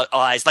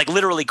 idealized, like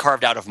literally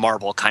carved out of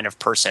marble kind of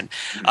person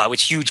with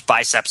huge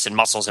biceps and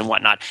muscles and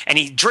whatnot. And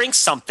he drinks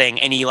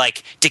something and he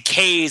like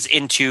decays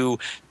into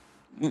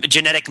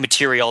genetic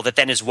material that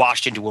then is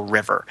washed into a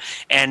river.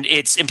 And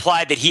it's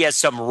implied that he has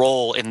some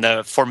role in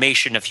the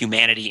formation of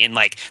humanity in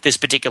like this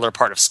particular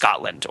part of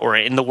Scotland or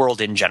in the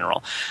world in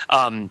general.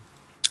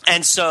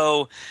 And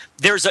so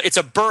it's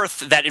a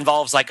birth that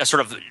involves like a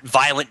sort of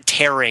violent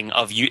tearing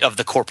of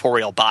the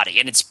corporeal body,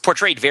 and it's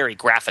portrayed very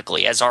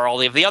graphically, as are all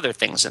of the other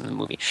things in the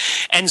movie.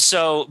 And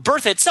so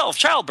birth itself,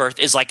 childbirth,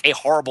 is like a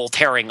horrible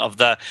tearing of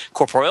the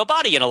corporeal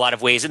body in a lot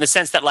of ways, in the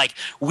sense that like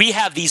we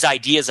have these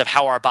ideas of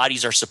how our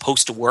bodies are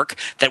supposed to work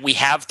that we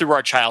have through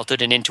our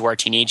childhood and into our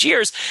teenage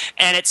years,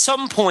 and at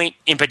some point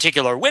in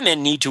particular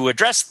women need to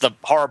address the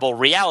horrible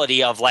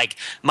reality of like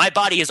my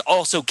body is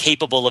also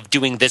capable of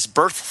doing this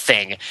birth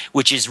thing,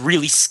 which is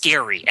really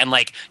scary and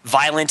like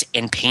violent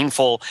and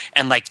painful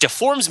and like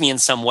deforms me in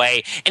some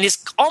way and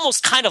is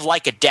almost kind of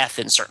like a death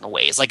in certain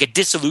ways, like a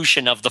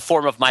dissolution of the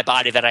form of my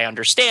body that I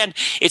understand.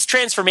 It's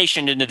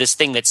transformation into this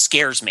thing that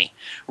scares me,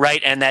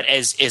 right? And that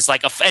is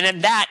like and then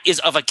that is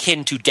of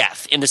akin to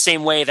death in the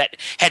same way that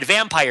head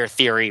vampire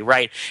theory,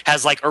 right,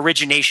 has like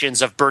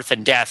originations of birth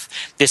and death,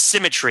 this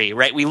symmetry,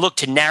 right? We look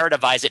to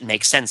narrativize it and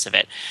make sense of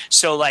it.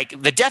 So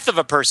like the death of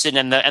a person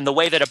and the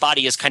way that a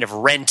body is kind of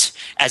rent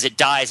as it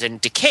dies and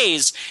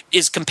decays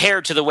is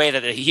compared to the way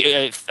that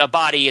a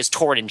body is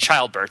torn in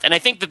childbirth. And I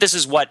think that this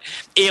is what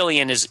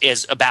Alien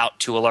is about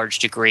to a large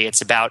degree.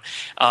 It's about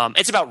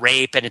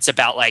rape, and it's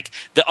about like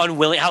the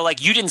unwilling, how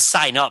like you didn't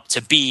sign up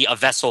to be a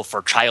vessel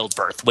for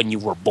childbirth when you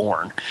were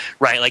born,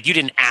 right? Like you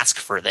didn't ask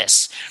for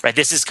this, right?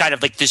 This is kind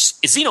of like this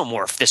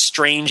xenomorph, this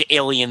strange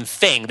alien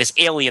thing, this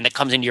alien that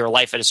comes into your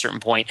life at a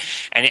certain point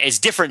and is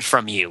different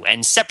from you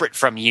and separate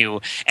from you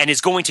and is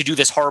going to do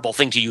this horrible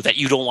thing to you that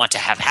you don't want to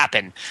have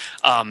happen.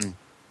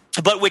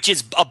 But which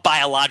is a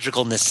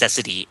biological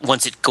necessity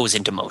once it goes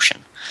into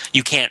motion.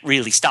 You can't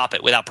really stop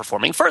it without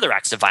performing further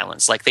acts of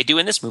violence like they do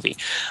in this movie.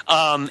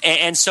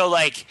 And so,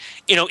 like,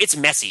 it's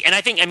messy. And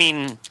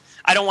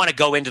I don't want to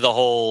go into the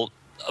whole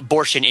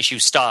abortion issue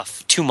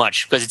stuff too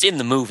much because it's in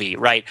the movie,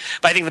 right?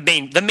 But I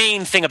think the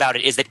main thing about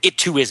it is that it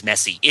too is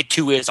messy. It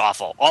too is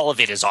awful. All of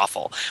it is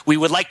awful. We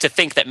would like to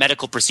think that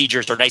medical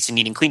procedures are nice and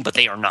neat and clean, but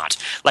they are not.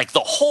 Like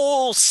the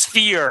whole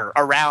sphere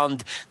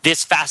around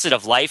this facet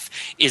of life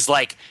is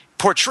like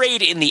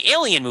portrayed in the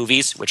Alien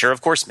movies, which are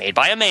of course made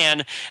by a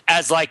man,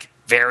 as like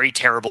very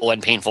terrible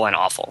and painful and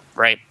awful,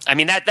 right? I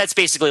mean, that's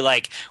basically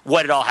like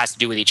what it all has to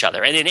do with each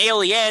other. And in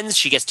Aliens,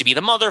 she gets to be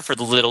the mother for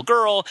the little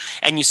girl,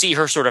 and you see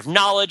her sort of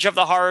knowledge of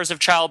the horrors of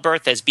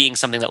childbirth as being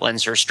something that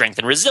lends her strength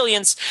and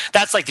resilience.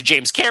 That's like the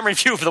James Cameron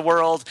view of the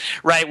world,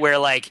 right? Where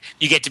like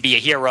you get to be a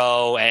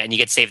hero and you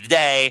get to save the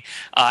day,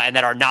 and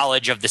that our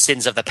knowledge of the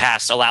sins of the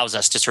past allows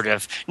us to sort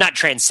of not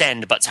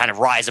transcend, but kind of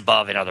rise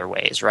above in other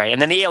ways, right?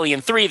 And then the Alien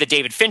 3, the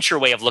David Fincher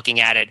way of looking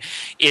at it,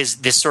 is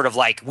this sort of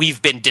like,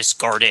 we've been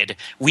discarded,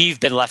 we've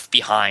been left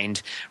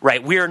behind,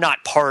 right? We're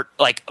not part,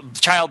 like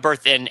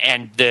childbirth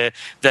and the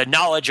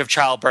knowledge of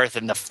childbirth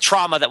and the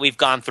trauma that we've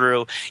gone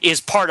through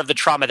is part of the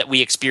trauma that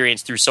we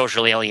experience through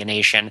social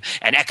alienation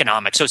and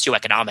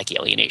socioeconomic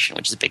alienation,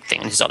 which is a big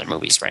thing in his other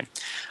movies, right?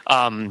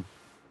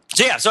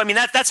 So I mean,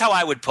 that's how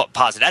I would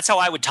posit. That's how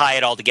I would tie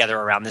it all together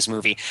around this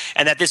movie,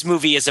 and that this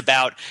movie is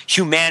about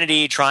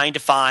humanity trying to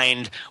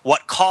find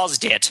what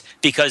caused it,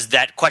 because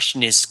that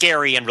question is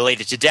scary and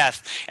related to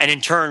death, and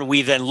in turn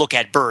we then look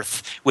at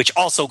birth, which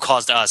also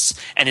caused us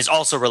and is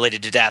also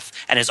related to death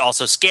and is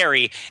also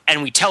scary,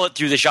 and we tell it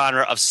through the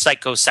genre of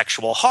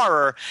psychosexual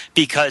horror,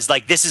 because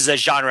like this is a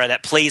genre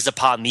that plays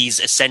upon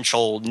these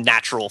essential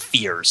natural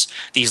fears,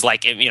 these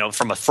like, you know,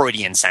 from a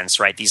Freudian sense,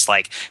 right? These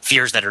like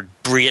fears that are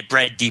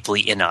bred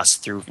deeply in us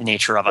through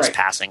nature of us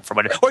passing from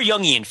it, or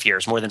Jungian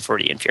fears more than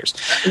Freudian fears.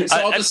 So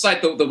I'll just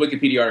cite the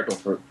Wikipedia article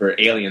for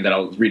Alien that I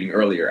was reading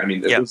earlier. I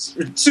mean, it was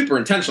super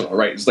intentional,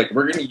 right? It's like,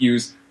 we're going to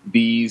use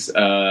these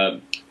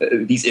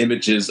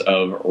images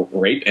of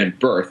rape and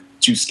birth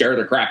to scare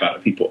the crap out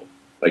of people.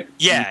 Like,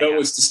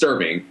 it's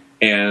disturbing,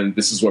 and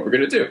this is what we're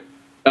going to do.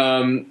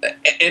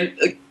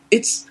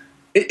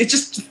 It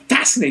just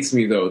fascinates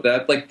me, though,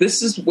 that like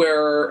this is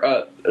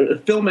where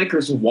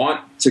filmmakers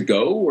want to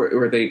go,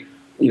 or they,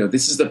 you know,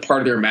 this is the part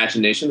of their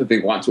imagination that they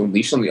want to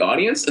unleash on the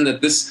audience, and that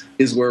this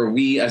is where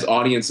we as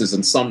audiences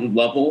on some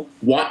level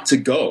want to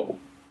go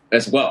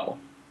as well.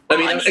 I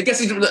mean, I guess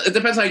it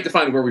depends how you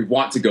define where we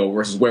want to go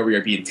versus where we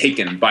are being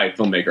taken by a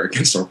filmmaker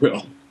against our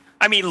will.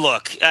 I mean,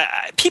 look,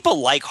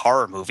 people like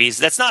horror movies.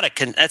 That's not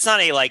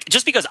a like,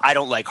 just because I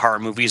don't like horror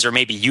movies or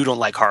maybe you don't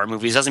like horror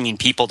movies doesn't mean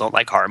people don't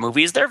like horror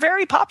movies. They're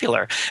very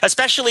popular,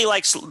 especially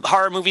like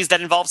horror movies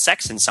that involve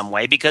sex in some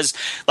way, because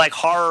like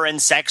horror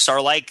and sex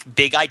are like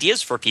big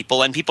ideas for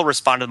people, and people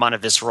respond to them on a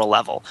visceral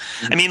level.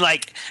 Mm-hmm. I mean,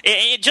 like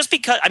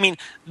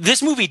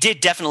this movie did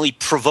definitely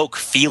provoke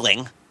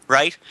feeling,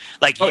 right?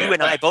 Like you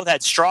and I both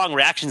had strong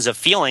reactions of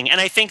feeling.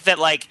 And I think that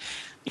like,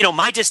 you know,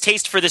 my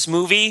distaste for this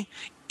movie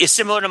is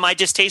similar to my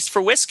distaste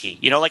for whiskey.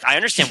 You know, like I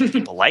understand why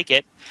people like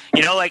it.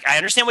 You know, like I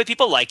understand why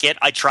people like it.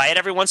 I try it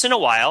every once in a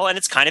while, and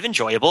it's kind of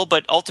enjoyable.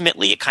 But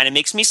ultimately, it kind of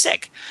makes me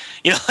sick.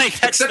 You know, like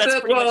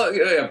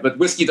but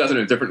whiskey does it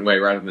in a different way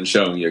rather than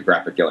showing you a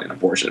graphic alien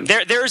abortion.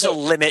 There's a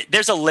limit.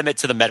 There's a limit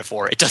to the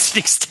metaphor. It doesn't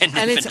extend.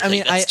 And it's. I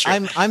mean,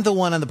 I'm the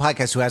one on the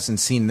podcast who hasn't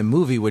seen the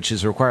movie, which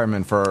is a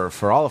requirement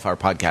for all of our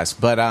podcasts.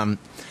 But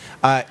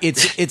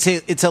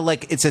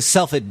it's a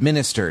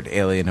self-administered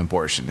alien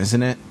abortion,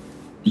 isn't it?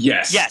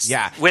 Yes.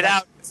 Yeah.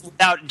 Without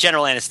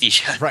general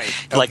anesthesia. Right.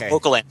 Like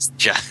local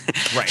anesthesia.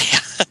 Right.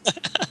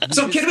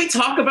 So can we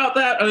talk about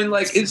that? I mean,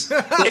 like,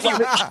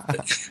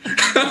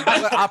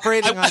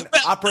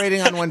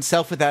 operating on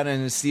oneself without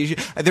anesthesia.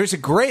 There's a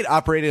great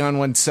operating on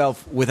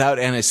oneself without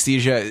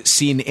anesthesia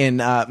scene in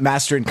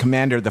Master and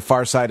Commander: The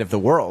Far Side of the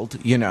World,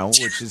 you know,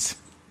 which is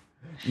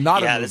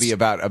not a movie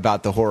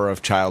about the horror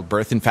of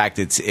childbirth. In fact,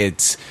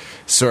 it's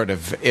sort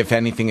of, if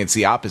anything, it's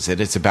the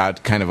opposite. It's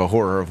about kind of a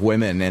horror of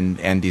women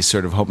and these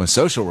sort of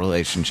homosocial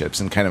relationships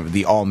and kind of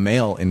the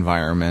all-male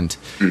environment.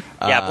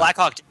 Yeah, Black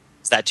Hawk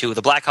is that too.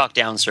 The Black Hawk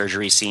Down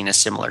surgery scene is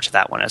similar to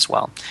that one as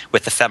well,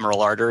 with the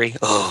femoral artery.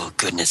 Oh,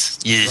 goodness.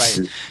 Yes.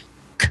 Right.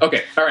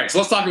 Okay, all right, so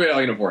let's talk about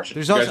alien abortion.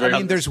 There's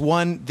also, there's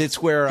one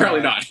that's where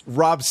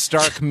Rob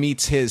Stark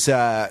meets his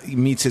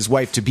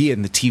wife to be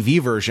in the TV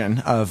version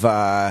of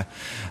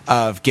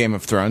Game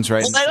of Thrones,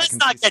 right? Well, let's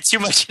not get too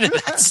much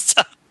into that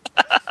stuff.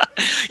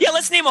 Yeah,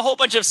 let's name a whole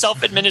bunch of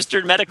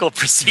self-administered medical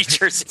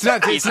procedures.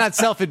 It's not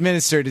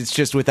self-administered. It's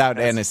just without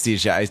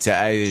anesthesia.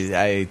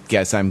 I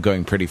guess I'm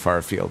going pretty far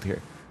afield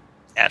here.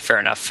 Yeah, fair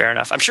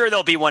enough. I'm sure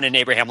there'll be one in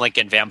Abraham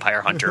Lincoln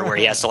Vampire Hunter where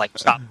he has to like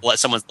chop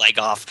someone's leg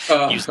off,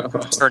 use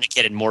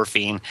tourniquet and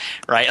morphine,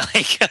 right?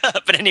 Like,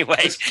 but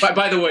anyway.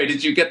 By the way,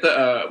 did you get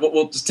the?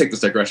 We'll just take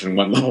this digression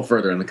one level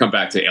further and then come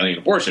back to alien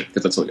abortion,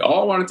 because that's what we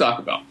all want to talk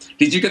about.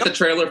 Did you get the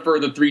trailer for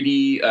the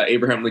 3D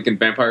Abraham Lincoln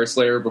Vampire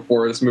Slayer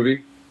before this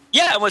movie?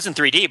 Yeah, it was in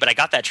 3D, but I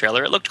got that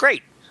trailer. It looked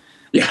great.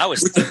 Yeah,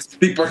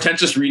 the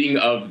portentous reading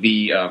of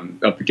the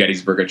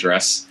Gettysburg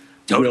Address.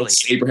 Totally.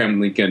 Abraham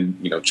Lincoln,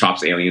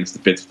 chops aliens to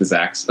bits with his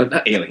axe.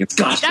 Not aliens,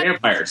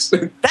 vampires.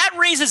 That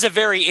raises a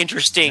very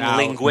interesting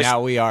linguistic...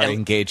 Now we are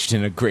engaged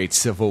in a great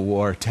civil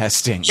war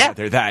testing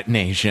whether that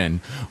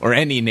nation, or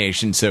any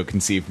nation so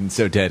conceived and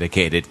so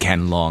dedicated,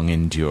 can long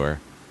endure.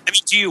 I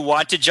mean, do you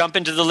want to jump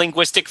into the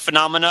linguistic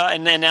phenomena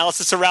and the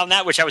analysis around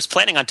that, which I was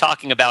planning on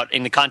talking about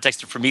in the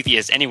context of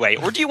Prometheus anyway,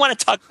 or do you want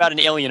to talk about an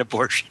alien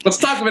abortion? Let's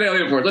talk about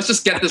alien abortion. Let's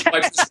just get this.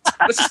 Let's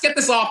just get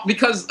this off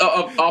because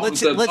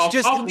let's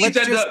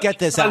just get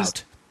this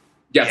out.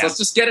 Yes, Yeah. let's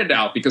just get it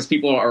out because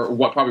people are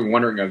probably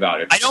wondering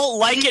about it. I don't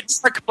like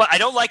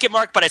it,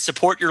 Mark, but I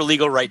support your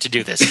legal right to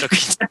do this. Okay.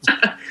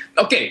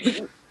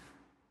 Okay,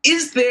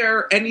 is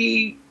there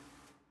anything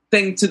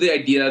to the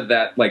idea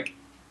that, like,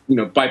 you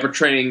know, by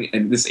portraying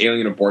this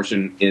alien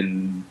abortion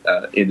in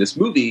this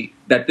movie,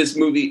 that this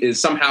movie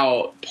is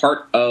somehow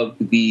part of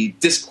the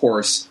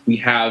discourse we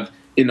have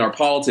in our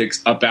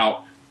politics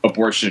about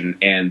abortion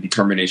and the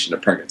termination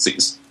of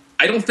pregnancies?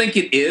 I don't think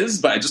it is,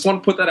 but I just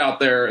want to put that out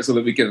there so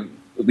that we can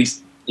at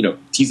least, you know,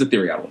 tease the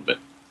theory out a little bit.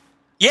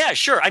 Yeah,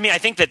 sure. I mean, I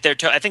think that there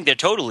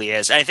totally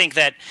is. I think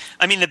that,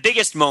 I mean, the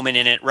biggest moment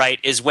in it, right,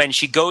 is when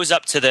she goes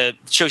up to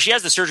so she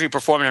has the surgery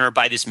performed on her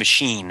by this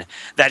machine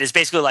that is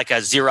basically like a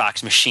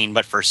Xerox machine,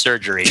 but for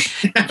surgery.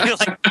 You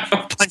like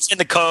punch in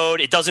the code,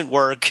 it doesn't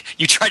work.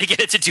 You try to get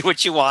it to do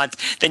what you want,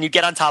 then you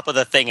get on top of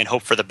the thing and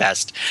hope for the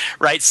best,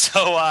 right? So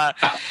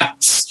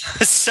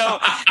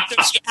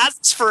she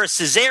asks for a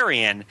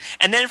cesarean,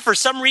 and then for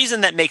some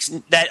reason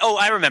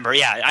I remember,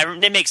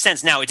 it makes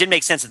sense now. It didn't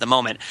make sense at the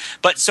moment,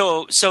 but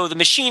so the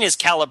machine is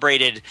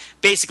calibrated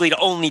basically to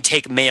only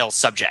take male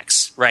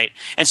subjects, right?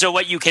 And so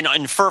what you can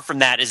infer from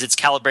that is it's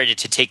calibrated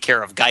to take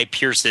care of Guy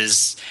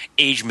Pearce's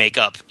age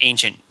makeup,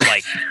 ancient,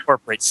 like,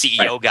 corporate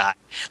CEO guy.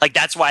 Like,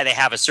 that's why they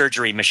have a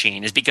surgery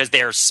machine, is because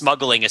they're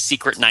smuggling a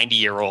secret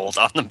 90-year-old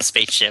on the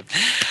spaceship.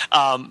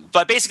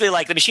 But basically,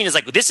 like, the machine is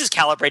like, this is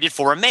calibrated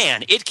for a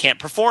man. It can't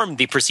perform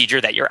the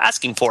procedure that you're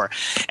asking for.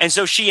 And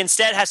so she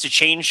instead has to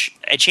change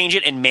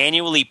it and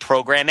manually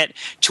program it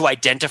to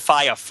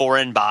identify a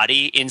foreign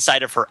body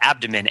inside of her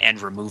abdomen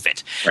and remove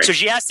it. Right. So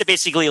she has to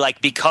basically, like,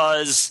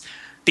 because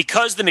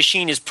the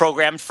machine is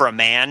programmed for a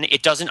man,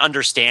 it doesn't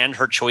understand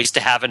her choice to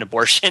have an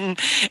abortion.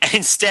 And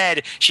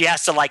instead, she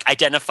has to, like,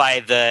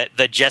 identify the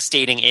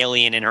gestating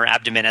alien in her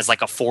abdomen as,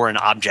 like, a foreign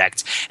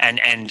object.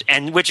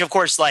 And which, of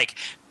course, like,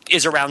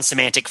 is around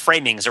semantic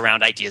framings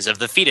around ideas of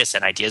the fetus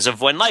and ideas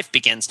of when life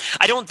begins.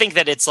 I don't think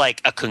that it's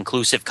like a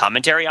conclusive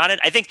commentary on it.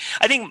 I think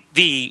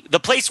the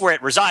place where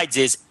it resides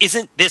is,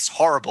 isn't this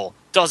horrible?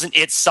 Doesn't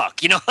it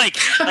suck? You know, like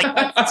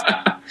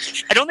I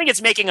don't think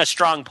it's making a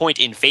strong point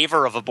in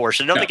favor of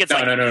abortion. I don't think it's no.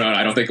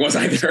 I don't think it was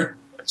either.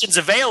 Abortion's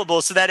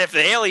available so that if the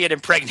alien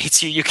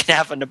impregnates you, you can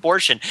have an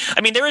abortion.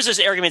 I mean, there is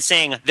this argument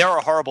saying there are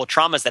horrible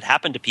traumas that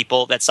happen to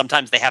people that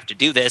sometimes they have to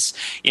do this,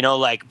 you know,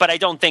 like, but I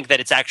don't think that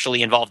it's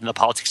actually involved in the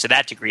politics to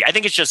that degree. I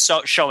think it's just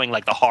showing,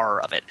 like, the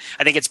horror of it.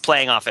 I think it's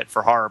playing off it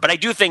for horror. But I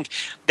do think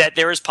that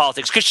there is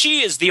politics, because she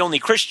is the only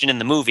Christian in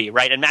the movie,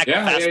 right? And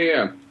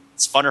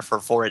it's funner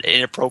for it at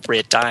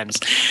inappropriate times,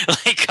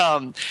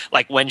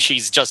 like when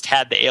she's just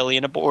had the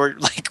alien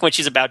aboard, like when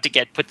she's about to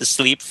get put to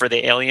sleep for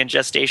the alien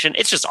gestation.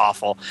 It's just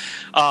awful.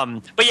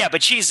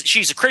 But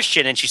she's a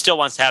Christian and she still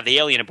wants to have the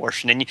alien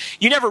abortion, and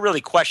you never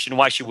really question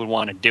why she would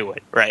want to do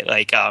it, right?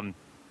 Like,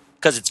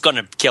 because it's going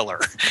to kill her,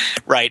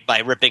 right, by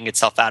ripping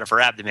itself out of her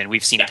abdomen.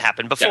 We've seen it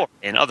happen before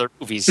in other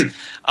movies.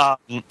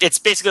 It's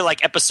basically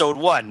like episode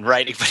 1,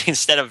 right? But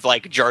instead of,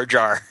 like, Jar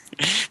Jar,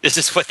 this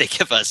is what they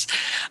give us.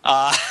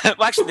 Well,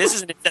 actually, this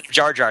isn't instead of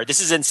Jar Jar. This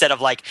is instead of,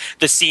 like,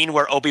 the scene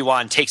where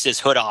Obi-Wan takes his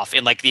hood off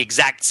in, like, the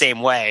exact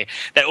same way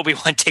that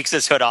Obi-Wan takes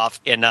his hood off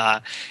in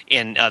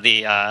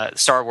the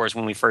Star Wars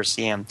when we first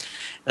see him.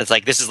 It's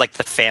like, this is like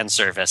the fan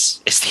service.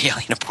 Is the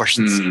alien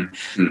abortion scene.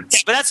 Yeah,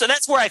 but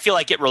that's where I feel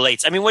like it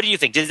relates. I mean, what do you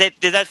think? Did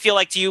that feel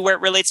like to you where it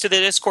relates to the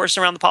discourse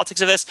around the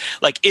politics of this?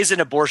 Like, is an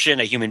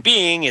abortion a human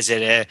being? Is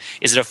it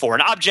a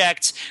foreign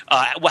object?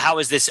 How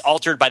is this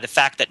altered by the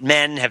fact that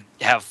men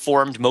have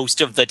formed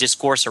most of the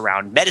discourse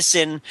around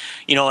medicine?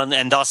 You know,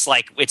 and thus,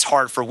 like, it's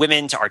hard for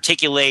women to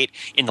articulate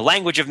in the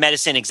language of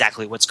medicine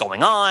exactly what's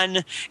going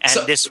on,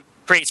 and this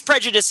creates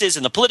prejudices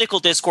in the political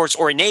discourse,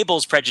 or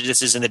enables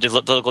prejudices in the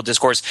political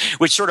discourse,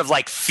 which sort of,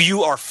 like,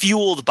 are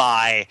fueled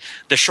by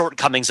the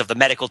shortcomings of the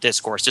medical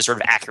discourse to sort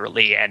of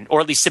accurately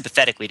or at least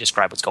sympathetically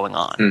describe what's going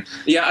on.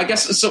 Yeah, I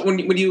guess so.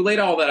 When you laid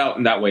all that out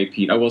in that way,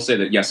 Pete, I will say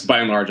that, yes, by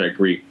and large, I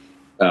agree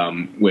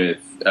with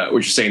what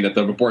you're saying, that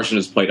the abortion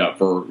is played up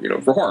for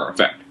horror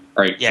effect,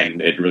 right? Yeah.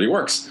 And it really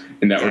works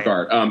in that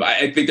regard.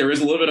 I think there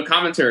is a little bit of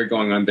commentary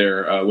going on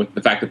there with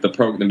the fact that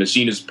the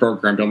machine is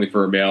programmed only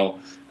for a male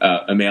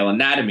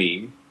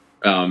anatomy,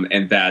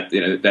 and that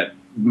that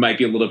might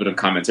be a little bit of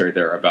commentary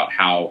there about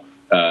how,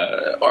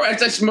 or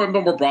it's more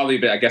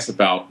broadly, I guess,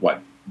 about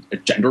what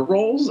gender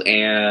roles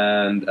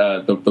and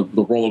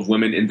the role of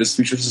women in this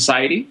future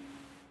society.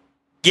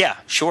 Yeah,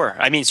 sure.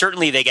 I mean,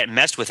 certainly they get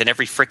messed with in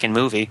every freaking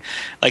movie.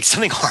 Like,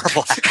 something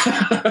horrible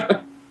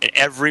happens in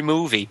every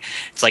movie.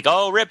 It's like,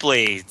 oh,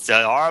 Ripley, it's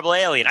a horrible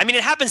alien. I mean,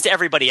 it happens to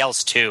everybody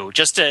else too.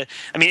 It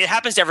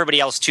happens to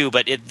everybody else too,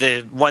 but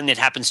the one that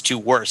happens to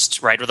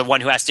worst, right, or the one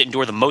who has to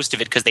endure the most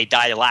of it because they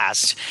die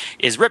last,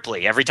 is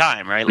Ripley every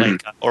time, right?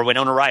 Like, or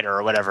Winona Ryder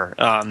or whatever.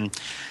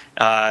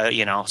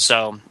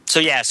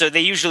 So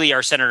they usually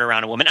are centered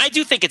around a woman. I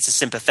do think it's a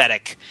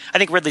sympathetic. I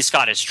think Ridley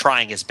Scott is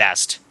trying his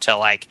best to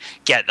like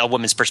get a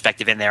woman's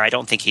perspective in there. I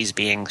don't think he's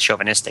being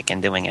chauvinistic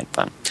in doing it.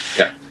 But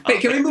yeah. Hey,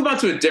 can we move on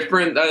to a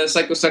different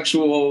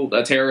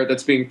psychosexual terror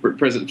that's being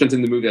presented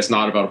in the movie that's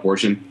not about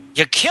abortion?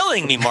 You're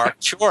killing me, Mark.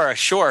 Sure.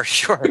 Sure.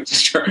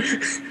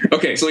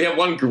 Okay, so we have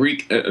one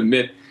Greek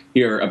myth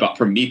here about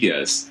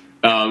Prometheus.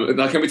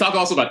 Can we talk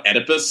also about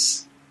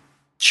Oedipus?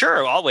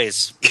 Sure,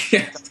 always.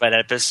 About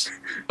Oedipus.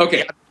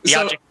 Okay. The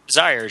object of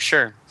desire,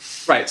 sure.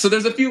 Right. So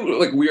there's a few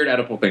like weird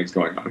Oedipal things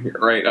going on here,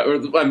 right?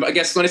 I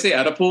guess when I say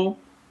Oedipal,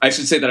 I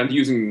should say that I'm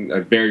using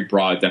a very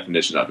broad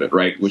definition of it,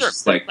 right? Which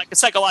is like a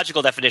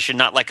psychological definition,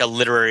 not like a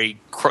literary,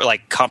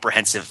 like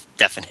comprehensive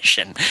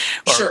definition.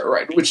 Sure,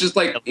 right. Which is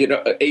like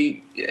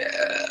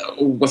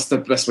what's the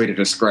best way to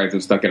describe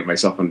this without getting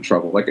myself in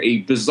trouble? Like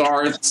a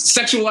bizarre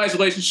sexualized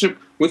relationship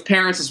with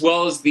parents, as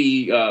well as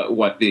the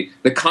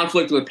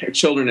conflict with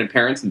children and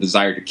parents, and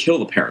desire to kill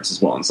the parents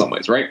as well in some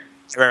ways, right?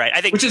 Right.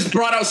 I think, which is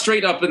brought out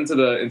straight up into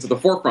the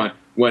forefront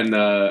when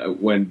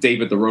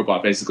David the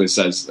robot basically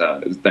says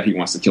that he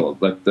wants to kill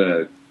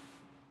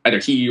either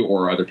he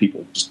or other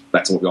people.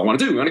 That's what we all want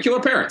to do. We want to kill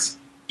our parents.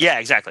 Yeah,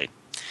 exactly.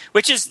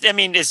 Which is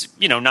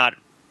not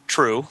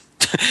true.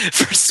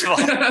 First of all,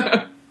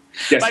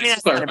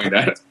 yes,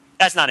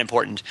 that's not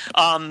important.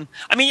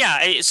 He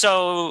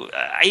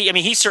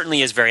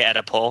certainly is very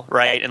Oedipal,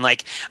 right? And I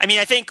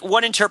think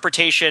one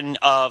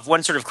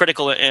sort of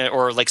critical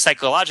or like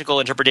psychological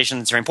interpretation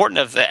that's very important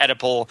of the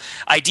Oedipal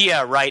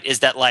idea, right, is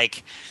that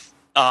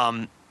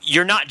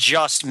you're not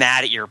just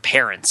mad at your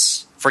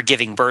parents for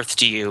giving birth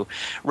to you,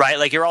 right?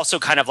 Like you're also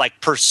kind of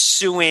like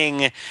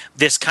pursuing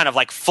this kind of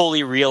like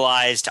fully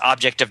realized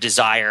object of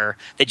desire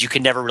that you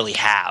can never really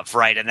have,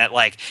 right? And that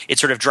like it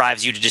sort of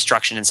drives you to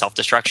destruction and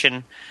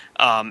self-destruction.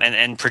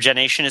 And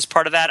progenation is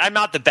part of that. I'm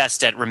not the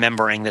best at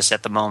remembering this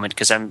at the moment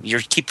because you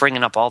keep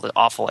bringing up all the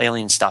awful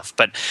alien stuff.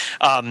 But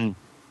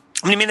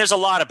there's a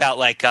lot about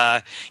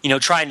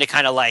trying to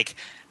kind of like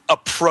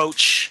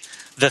approach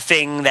the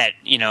thing that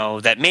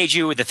that made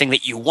you, the thing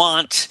that you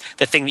want,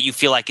 the thing that you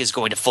feel like is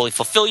going to fully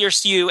fulfill you,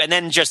 and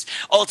then just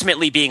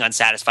ultimately being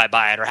unsatisfied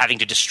by it or having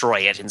to destroy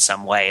it in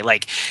some way.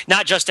 Like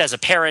not just as a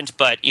parent,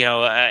 but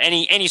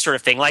any sort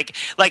of thing. Like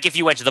if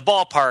you went to the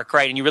ballpark,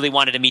 right, and you really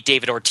wanted to meet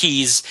David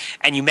Ortiz,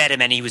 and you met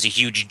him, and he was a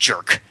huge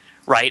jerk.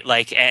 Right,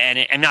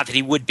 and not that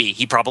he would be.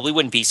 He probably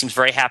wouldn't be. He seems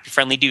very happy,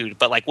 friendly dude.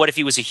 But what if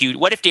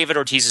what if David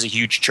Ortiz is a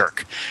huge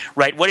jerk?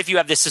 Right? What if you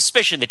have this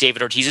suspicion that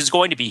David Ortiz is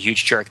going to be a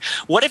huge jerk?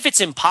 What if it's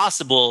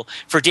impossible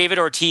for David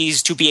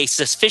Ortiz to be a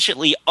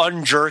sufficiently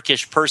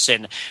unjerkish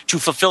person to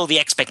fulfill the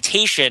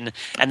expectation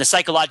and the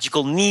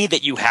psychological need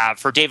that you have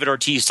for David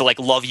Ortiz to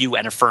love you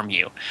and affirm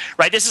you?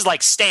 Right? This is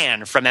like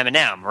Stan from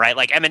Eminem, right?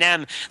 Like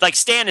Eminem,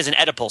 Stan is an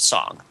Oedipal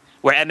song,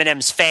 where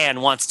Eminem's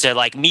fan wants to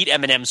meet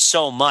Eminem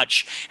so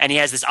much, and he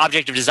has this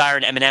object of desire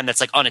in Eminem that's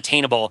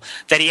unattainable,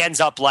 that he ends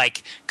up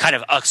kind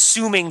of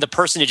assuming the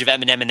personage of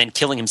Eminem and then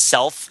killing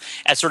himself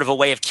as sort of a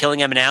way of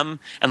killing Eminem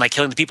and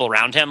killing the people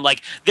around him.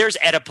 There's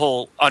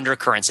Oedipal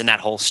undercurrents in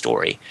that whole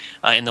story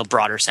in the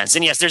broader sense.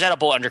 And yes, there's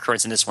Oedipal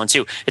undercurrents in this one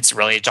too. It's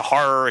related to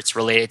horror, it's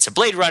related to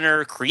Blade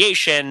Runner,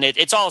 creation,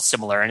 it's all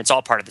similar and it's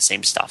all part of the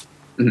same stuff.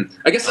 Mm-hmm.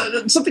 I guess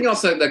something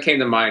else that came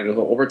to mind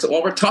while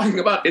we're talking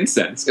about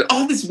incense,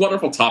 all these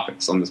wonderful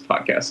topics on this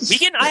podcast.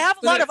 I have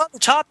a lot of other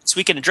topics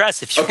we can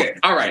address if you want.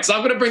 All right. So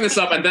I'm going to bring this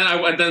up, and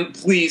then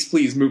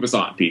please move us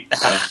on, Pete.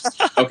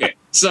 Okay.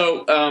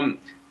 So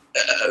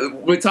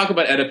we talk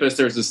about Oedipus.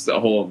 There's this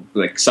whole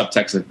not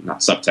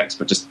subtext,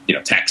 but just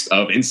text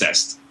of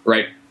incest,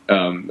 right?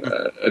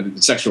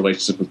 Sexual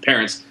relationship with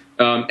parents.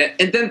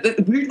 And then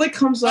the weird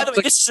comes up. By the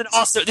way, this is an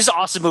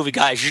awesome movie,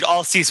 guys. You should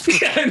all see this movie.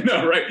 Yeah, I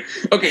know, right?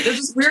 Okay, there's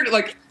this weird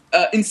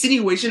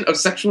insinuation of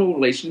sexual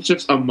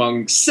relationships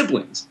among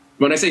siblings.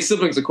 When I say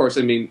siblings, of course,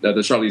 I mean the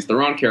Charlize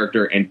Theron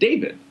character and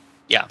David.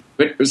 Yeah.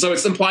 So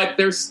it's implied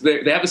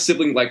they have a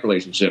sibling-like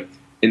relationship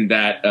in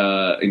that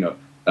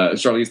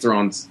Charlize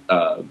Theron's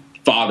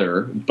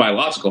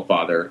biological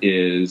father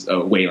is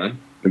Wayland,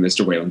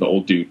 Mr. Wayland, the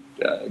old dude,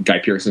 Guy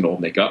Pearce in old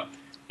makeup.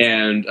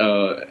 And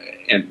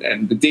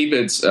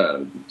David's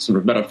sort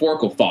of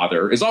metaphorical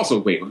father is also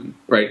Wayland,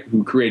 right?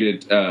 Who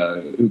created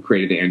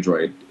the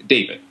android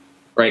David,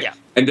 right? Yeah.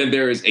 And then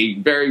there is a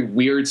very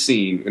weird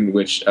scene in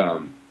which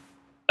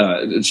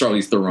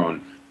Charlize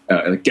Theron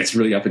gets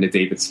really up into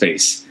David's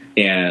face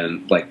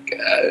and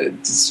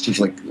there's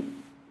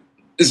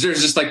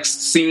just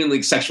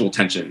seemingly sexual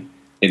tension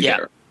in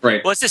there.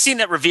 Right. Well, it's the scene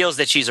that reveals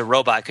that she's a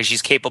robot because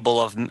she's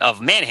capable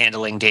of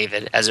manhandling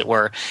David, as it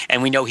were,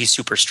 and we know he's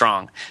super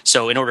strong.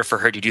 So in order for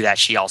her to do that,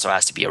 she also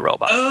has to be a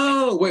robot.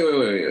 Oh,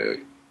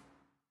 wait.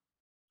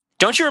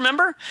 Don't you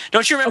remember?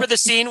 The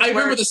scene? I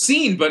remember the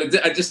scene, but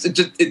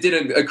it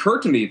didn't occur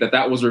to me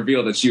that was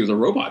revealed that she was a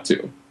robot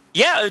too.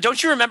 Yeah,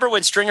 don't you remember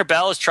when Stringer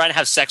Bell is trying to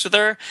have sex with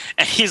her,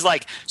 and he's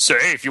like, "Say,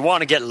 if you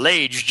want to get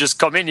laid, you just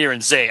come in here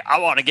and say, I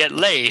want to get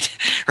laid,"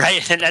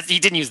 right? And he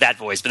didn't use that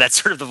voice, but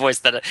that's sort of the voice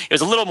that it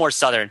was a little more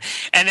southern.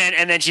 And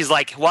then she's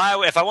like,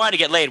 "Why? If I wanted to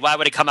get laid, why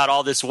would it come out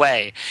all this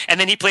way?" And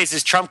then he plays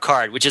his trump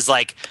card, which is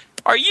like,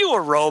 "Are you a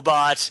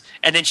robot?"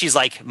 And then she's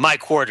like, "My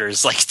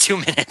quarters, like 2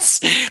 minutes,"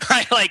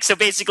 right? Like, so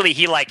basically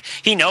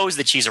he knows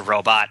that she's a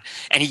robot,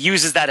 and he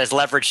uses that as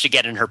leverage to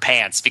get in her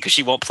pants because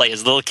she won't play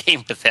his little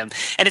game with him.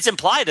 And it's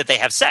implied that they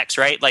have sex,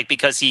 right? Like,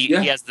 because he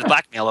has the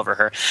blackmail over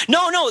her.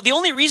 No, the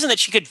only reason that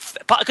she could,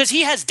 because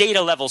he has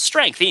data level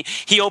strength.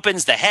 He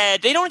opens the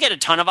head. They don't get a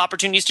ton of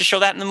opportunities to show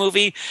that in the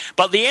movie,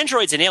 but the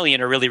androids in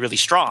Alien are really, really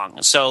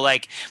strong. So,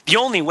 like, the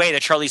only way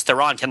that Charlize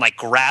Theron can, like,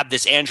 grab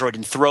this android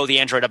and throw the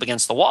android up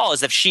against the wall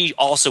is if she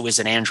also is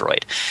an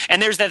android.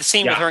 And there's that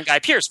scene with her and Guy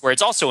Pearce where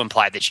it's also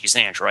implied that she's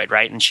an android,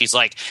 right? And she's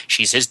like,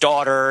 she's his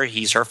daughter,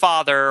 he's her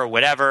father, or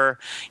whatever.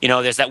 You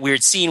know, there's that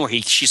weird scene where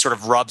she sort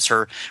of rubs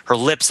her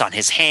lips on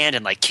his hand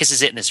and like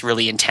kisses it in this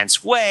really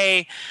intense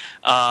way,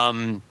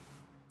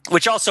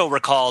 which also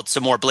recalled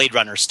some more Blade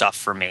Runner stuff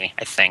for me,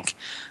 I think.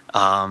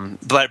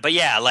 But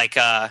yeah, like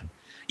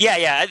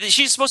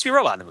she's supposed to be a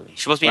robot in the movie.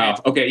 She's supposed to be an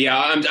android. Okay, yeah,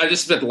 I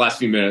just spent the last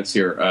few minutes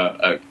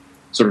here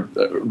sort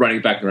of running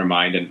it back in my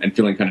mind and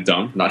feeling kind of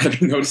dumb, not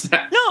having noticed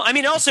that. No, I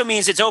mean, it also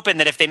means it's open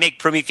that if they make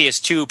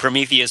Prometheus 2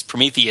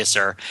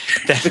 Prometheuser,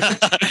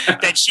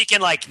 then she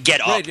can, like,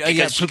 get up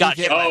because she got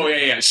hit. Oh,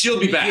 yeah, she'll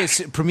be back.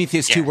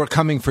 Prometheus 2, we're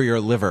coming for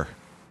your liver.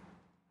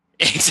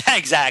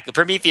 Exactly.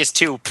 Prometheus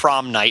 2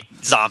 prom night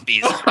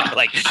zombies.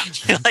 like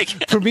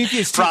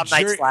Prometheus 2 prom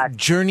night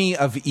Journey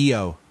of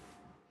Io.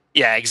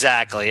 Yeah,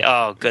 exactly.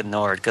 Oh, good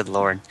lord.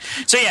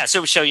 So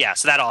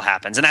that all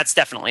happens, and that's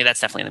definitely in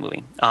the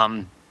movie.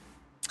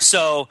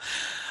 So,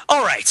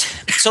 all right.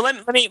 So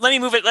let me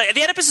move it.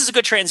 The Oedipus is a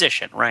good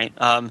transition, right?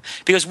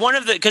 Because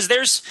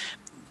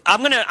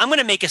I'm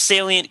gonna make a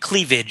salient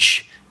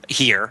cleavage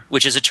here,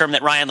 which is a term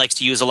that Ryan likes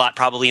to use a lot,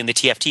 probably in the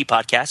TFT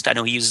podcast. I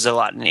know he uses it a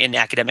lot in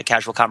academic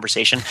casual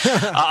conversation.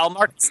 I'll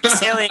mark the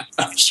salient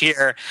cleavage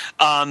here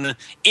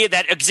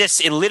that exists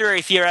in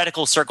literary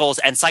theoretical circles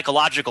and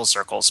psychological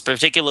circles,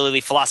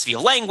 particularly philosophy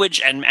of language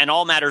and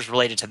all matters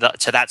related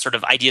to that sort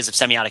of ideas of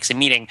semiotics and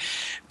meaning,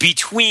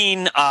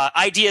 between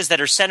ideas that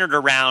are centered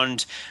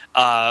around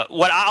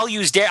what I'll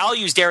use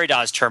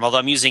Derrida's term, although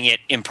I'm using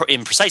it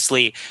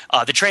imprecisely,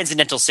 the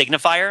transcendental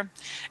signifier,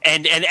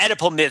 and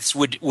Oedipal myths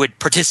would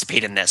participate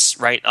in this,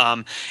 right?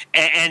 And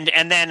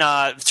then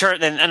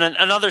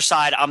another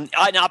side,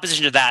 in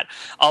opposition to that,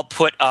 I'll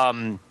put.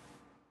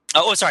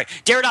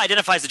 Derrida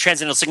identifies the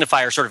transcendental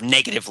signifier sort of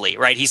negatively,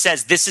 right? He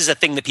says this is a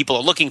thing that people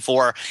are looking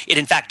for. It,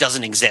 in fact,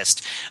 doesn't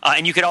exist.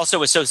 And you could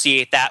also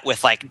associate that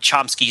with, like,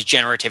 Chomsky's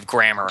generative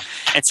grammar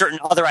and certain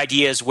other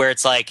ideas where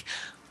it's like,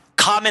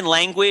 common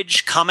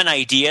language, common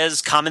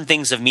ideas, common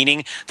things of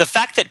meaning. The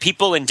fact that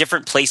people in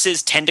different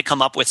places tend to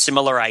come up with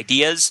similar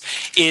ideas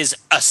is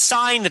a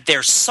sign that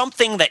there's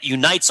something that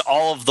unites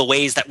all of the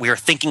ways that we're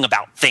thinking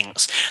about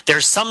things.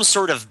 There's some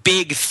sort of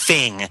big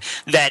thing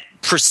that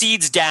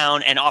proceeds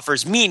down and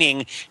offers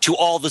meaning to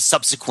all the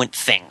subsequent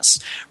things,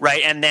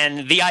 right? And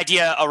then the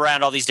idea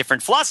around all these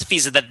different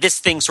philosophies is that this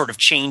thing sort of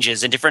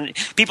changes and different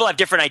people have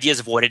different ideas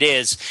of what it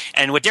is.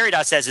 And what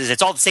Derrida says is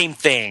it's all the same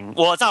thing.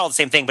 Well, it's not all the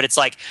same thing, but it's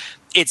like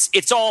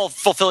it's all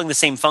fulfilling the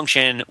same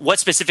function. What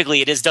specifically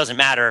it is doesn't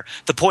matter.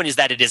 The point is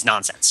that it is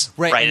nonsense,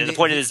 right? And the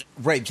point is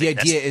right. The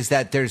idea is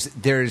that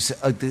there's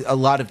a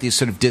lot of these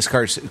sort of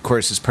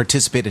discourses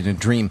participate in a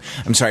dream.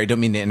 I'm sorry, I don't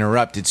mean to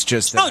interrupt. It's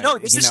just that,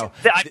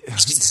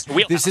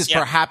 this is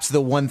perhaps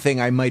the one thing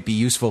I might be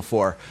useful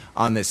for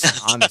on this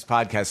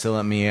podcast. So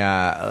let me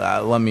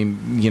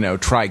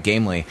try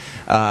gamely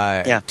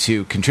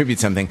to contribute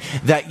something.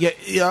 That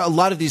a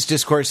lot of these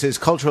discourses,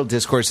 cultural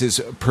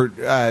discourses,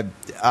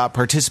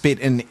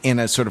 participate in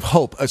a sort of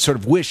hope, a sort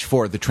of wish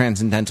for the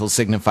transcendental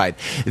signified,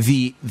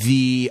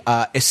 the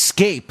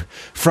escape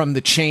from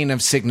the chain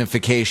of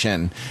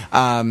signification.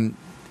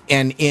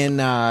 And in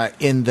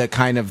the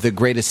kind of the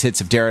greatest hits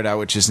of Derrida,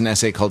 which is an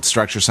essay called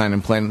 "Structure, Sign,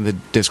 and Plan: The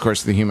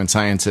Discourse of the Human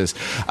Sciences,"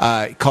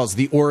 calls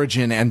the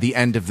origin and the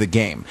end of the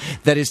game.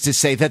 That is to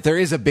say that there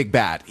is a big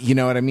bad. You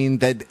know what I mean?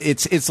 That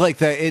it's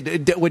like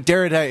what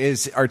Derrida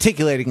is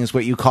articulating is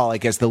what you call, I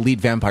guess, the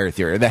lead vampire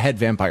theory, or the head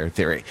vampire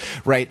theory,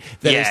 right?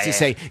 That is to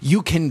say,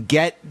 you can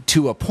get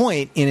to a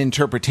point in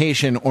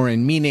interpretation or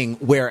in meaning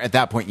where at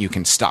that point you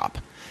can stop.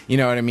 You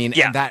know what I mean?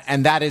 Yeah.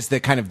 And that is the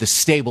kind of the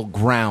stable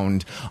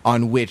ground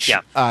on which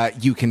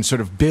you can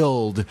sort of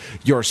build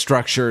your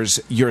structures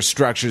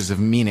of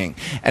meaning.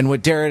 And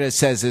what Derrida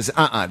says is,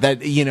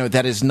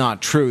 that is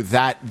not true.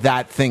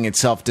 That thing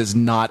itself does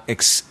not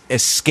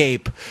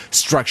escape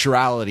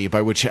structurality,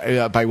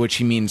 by which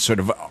he means sort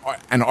of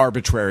an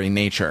arbitrary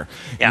nature.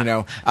 Yeah. You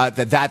know,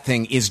 that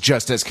thing is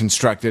just as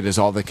constructed as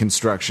all the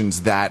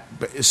constructions that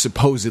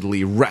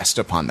supposedly rest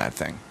upon that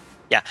thing.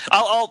 Yeah,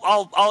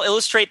 I'll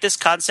illustrate this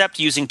concept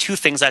using two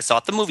things I saw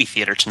at the movie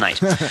theater tonight.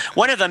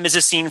 One of them is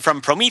a scene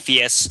from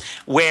Prometheus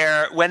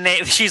where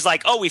she's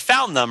like, "Oh, we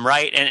found them,"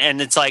 right?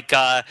 And it's like,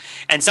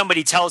 and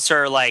somebody tells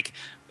her like,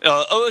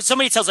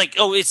 somebody tells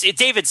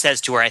David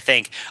says to her, I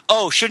think,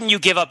 "Oh, shouldn't you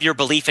give up your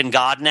belief in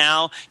God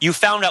now? You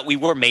found out we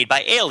were made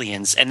by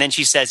aliens." And then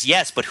she says,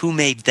 "Yes, but who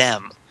made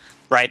them?"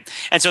 Right?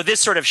 And so this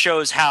sort of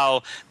shows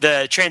how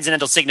the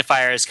transcendental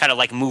signifier is kind of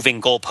like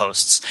moving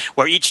goalposts,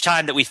 where each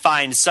time that we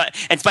find,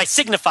 and by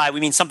signify,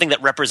 we mean something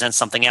that represents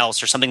something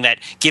else or something that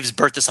gives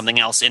birth to something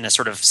else in a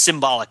sort of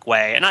symbolic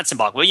way. And not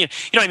symbolic, but you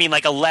know what I mean?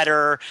 Like a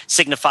letter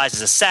signifies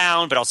as a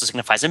sound, but also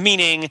signifies a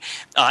meaning.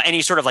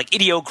 Any sort of like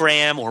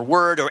ideogram or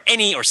word or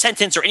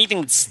sentence or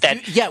anything those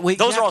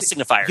are all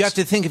signifiers. You have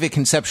to think of it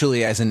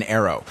conceptually as an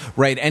arrow,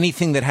 right?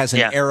 Anything that has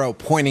an arrow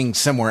pointing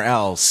somewhere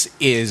else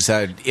is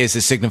a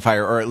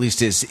signifier, or at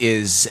least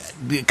is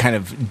kind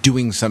of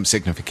doing some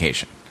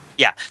signification.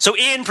 Yeah. So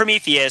in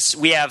Prometheus,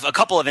 we have a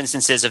couple of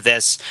instances of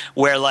this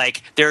where,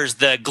 like, there's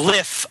the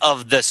glyph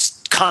of the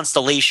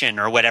constellation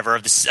or whatever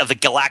of the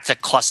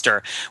galactic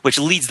cluster, which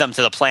leads them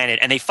to the planet,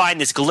 and they find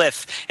this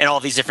glyph in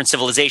all these different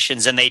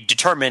civilizations, and they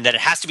determine that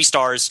it has to be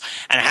stars,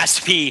 and it has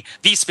to be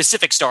these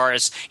specific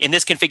stars in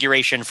this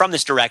configuration from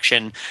this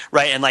direction,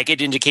 right? And like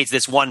it indicates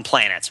this one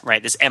planet,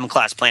 right? This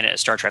M-class planet,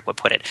 as Star Trek would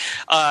put it.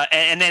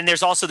 And then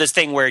there's also this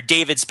thing where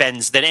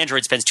that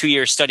android spends 2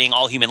 years studying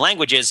all human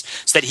languages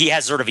so that he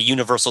has sort of a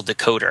universal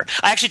decoder.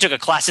 I actually took a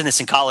class in this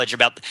in college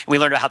we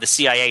learned about how the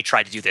CIA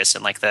tried to do this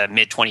in like the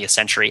mid 20th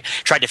century,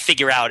 tried to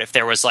figure out if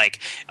there was like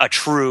a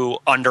true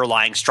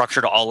underlying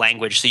structure to all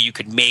language, so you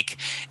could make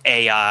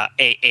a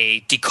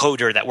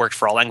decoder that worked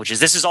for all languages.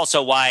 This is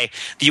also why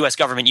the U.S.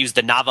 government used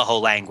the Navajo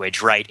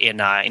language, right,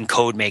 in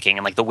code making,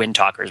 and like the Wind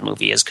Talkers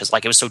movie is because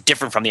like it was so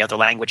different from the other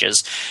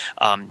languages.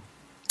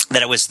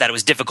 That it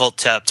was difficult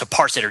to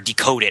parse it or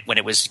decode it when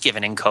it was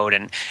given in code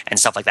and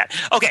stuff like that.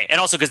 Okay,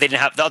 and also because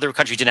the other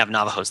countries didn't have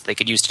Navajos that they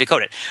could use to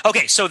decode it.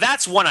 Okay, so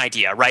that's one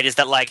idea, right? Is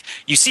that like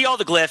you see all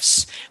the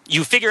glyphs,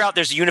 you figure out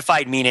there's a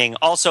unified meaning.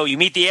 Also, you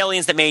meet the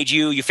aliens that made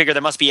you. You figure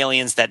there must be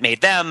aliens that made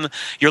them.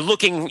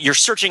 You're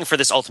searching for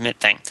this ultimate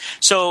thing.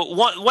 So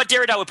what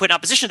Derrida would put in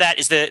opposition to that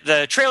is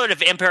the trailer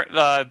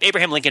to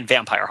Abraham Lincoln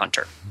Vampire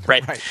Hunter.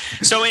 Right.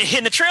 So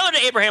in the trailer to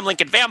Abraham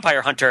Lincoln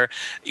Vampire Hunter,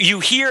 you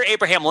hear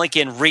Abraham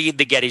Lincoln read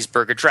the Gettysburg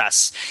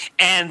Address,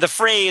 and the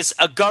phrase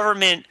 "a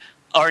government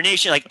or a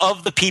nation like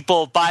of the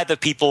people, by the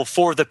people,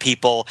 for the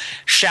people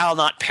shall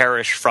not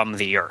perish from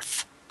the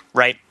earth."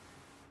 Right.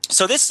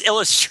 So this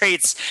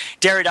illustrates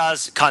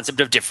Derrida's concept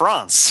of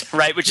différance,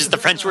 right, which is the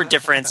French word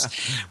difference,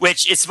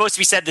 which is supposed to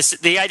be said.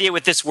 The idea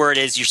with this word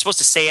is you're supposed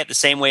to say it the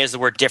same way as the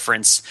word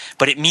difference,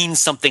 but it means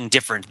something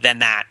different than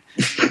that.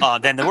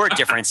 Than the word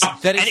difference.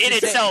 That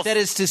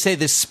is to say,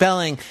 the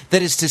spelling.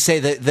 That is to say,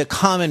 the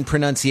common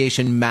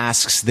pronunciation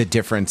masks the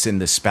difference in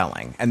the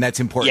spelling, and that's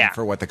important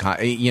for what the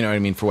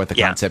for what the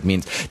concept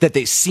means. That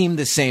they seem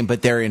the same,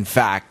 but they're in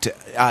fact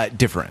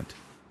different.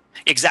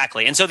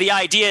 Exactly, and so the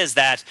idea is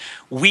that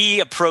we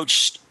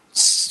approach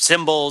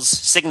symbols,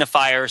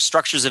 signifiers,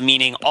 structures of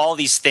meaning, all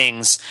these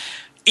things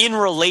in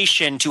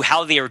relation to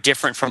how they are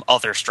different from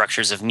other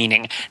structures of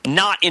meaning,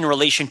 not in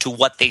relation to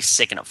what they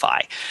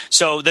signify.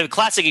 So the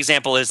classic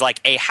example is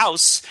like a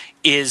house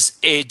is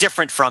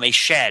different from a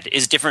shed,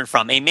 is different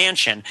from a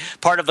mansion.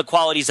 Part of the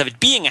qualities of it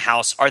being a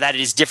house are that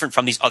it is different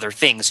from these other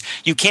things.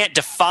 If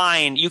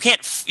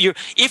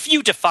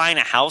you define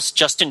a house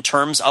just in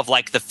terms of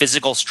like the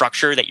physical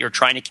structure that you're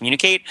trying to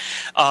communicate,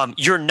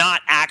 you're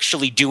not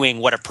actually doing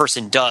what a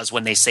person does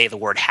when they say the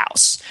word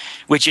house,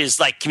 which is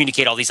like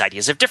communicate all these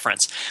ideas of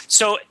difference.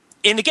 So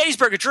in the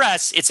Gettysburg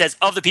Address, it says,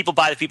 "Of the people,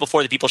 by the people,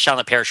 for the people shall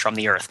not perish from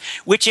the earth,"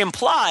 which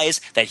implies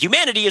that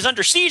humanity is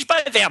under siege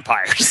by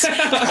vampires.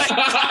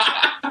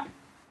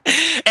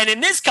 And in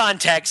this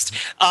context,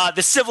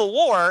 the Civil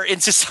War,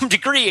 to some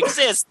degree,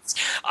 exists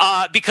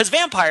because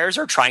vampires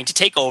are trying to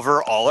take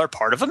over all or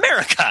part of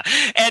America.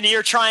 And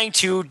you're trying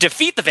to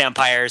defeat the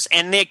vampires.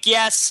 And Nick,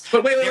 yes.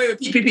 But wait,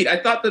 Pete, I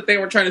thought that they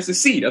were trying to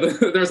secede.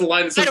 There was a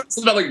line that says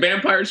something about like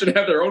vampires should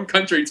have their own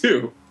country,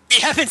 too. We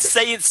haven't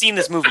seen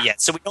this movie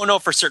yet, so we don't know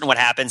for certain what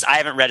happens. I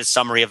haven't read a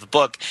summary of the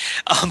book.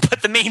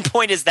 But the main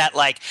point is that,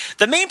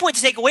 the main point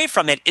to take away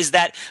from it is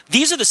that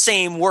these are the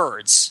same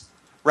words,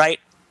 right?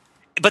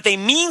 But they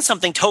mean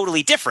something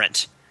totally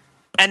different.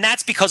 And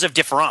that's because of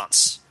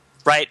différance,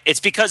 right? It's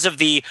because of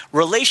the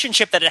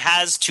relationship that it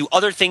has to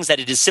other things that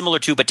it is similar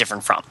to but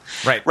different from.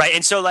 Right. Right?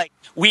 And so,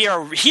 we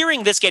are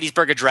hearing this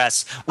Gettysburg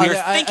Address. We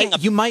are thinking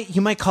you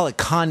might call it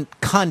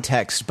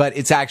context, but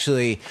it's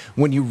actually,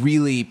 when you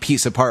really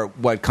piece apart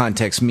what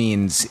context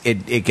means,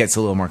 it gets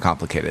a little more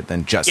complicated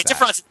than just that.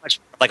 Difference is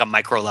much like a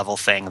micro level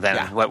thing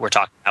than what we're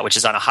talking about, which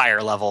is on a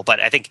higher level. But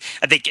I think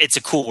it's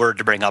a cool word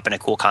to bring up and a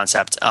cool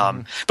concept.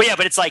 But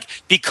it's like,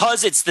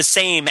 because it's the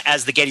same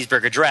as the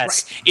Gettysburg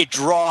Address, it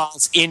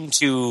draws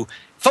into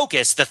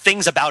focus the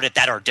things about it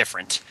that are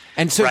different.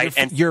 And so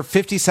right? your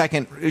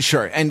 50-second,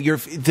 sure. And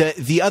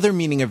the other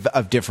meaning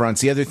of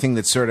difference, the other thing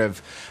that's sort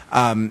of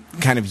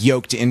kind of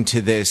yoked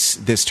into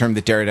this term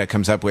that Derrida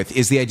comes up with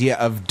is the idea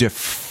of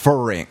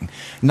deferring,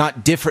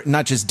 not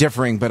just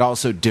differing, but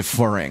also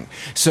deferring,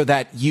 so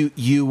that you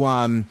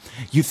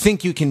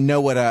think you can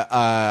know what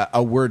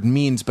a word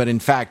means, but in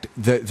fact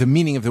the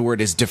meaning of the word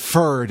is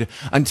deferred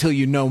until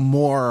you know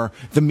more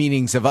the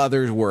meanings of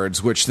other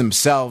words, which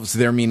themselves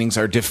their meanings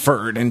are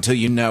deferred until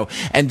you know.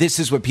 And this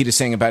is what Pete is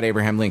saying about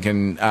Abraham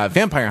Lincoln,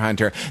 Vampire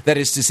Hunter. That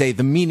is to say,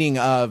 the meaning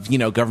of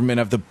government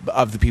of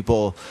the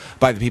people,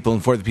 by the people,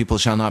 and for the people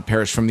shall not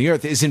perish from the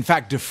earth is in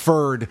fact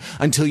deferred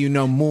until you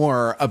know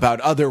more about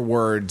other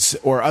words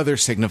or other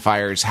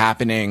signifiers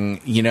happening,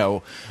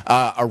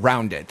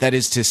 around it. That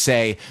is to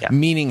say,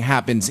 meaning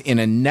happens in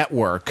a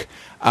network.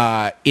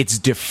 It's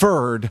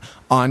deferred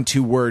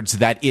onto words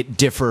that it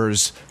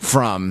differs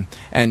from,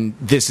 and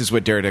this is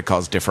what Derrida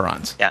calls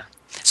difference. Yeah.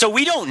 So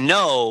we don't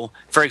know,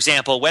 for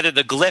example, whether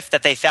the glyph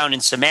that they found in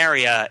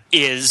Samaria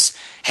is,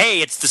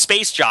 hey, it's the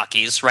space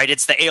jockeys, right?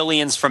 It's the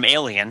aliens from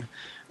Alien,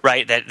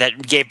 right?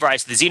 That gave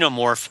rise to the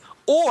xenomorph,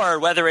 or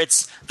whether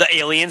it's the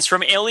aliens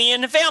from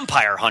Alien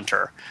Vampire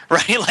Hunter,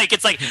 right? Like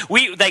it's like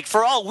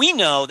for all we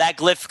know, that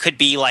glyph could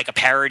be like a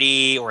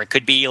parody, or it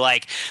could be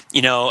like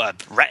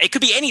it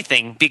could be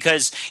anything.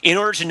 Because in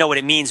order to know what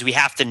it means, we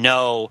have to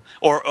know,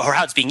 or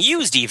how it's being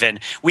used. Even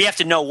we have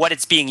to know what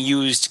it's being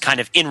used kind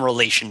of in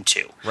relation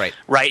to. Right.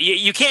 Right.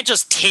 You can't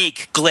just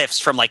take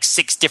glyphs from like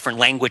 6 different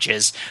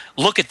languages,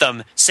 look at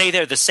them, say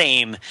they're the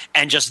same,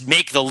 and just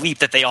make the leap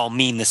that they all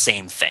mean the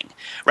same thing.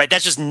 Right.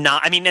 That's just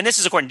not. I mean, and this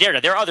is according to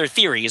Derrida. There are other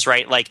theories,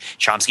 right? Like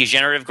Chomsky's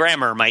generative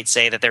grammar might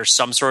say that there's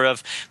some sort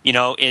of, in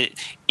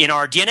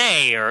our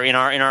DNA or in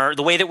our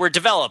the way that we're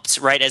developed,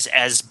 right?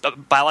 As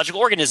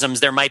biological organisms,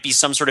 there might be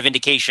some sort of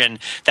indication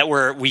that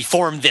we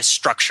form this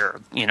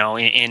structure,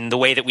 in the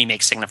way that we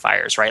make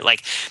signifiers, right?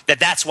 Like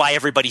that's why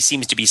everybody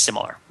seems to be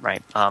similar,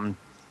 right?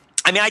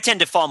 I mean, I tend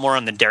to fall more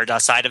on the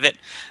Derrida side of it,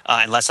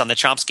 and less on the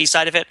Chomsky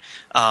side of it.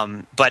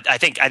 But I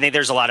think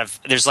there's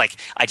like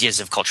ideas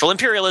of cultural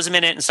imperialism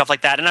in it and stuff like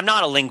that. And I'm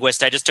not a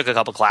linguist. I just took a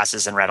couple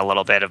classes and read a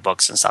little bit of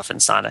books and stuff. And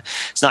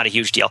it's not a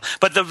huge deal.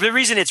 But the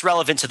reason it's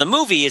relevant to the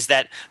movie is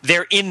that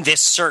they're in this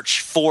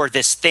search for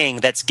this thing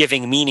that's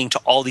giving meaning to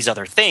all these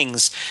other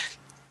things.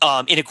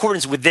 In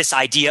accordance with this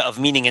idea of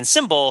meaning and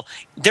symbol,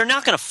 they're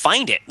not going to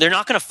find it. They're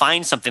not going to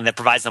find something that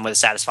provides them with a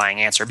satisfying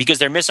answer because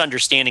they're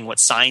misunderstanding what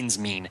signs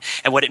mean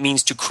and what it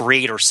means to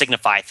create or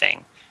signify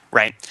thing,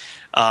 right?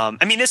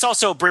 This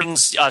also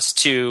brings us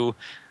to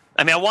 –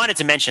 I wanted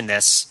to mention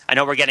this. I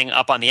know we're getting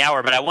up on the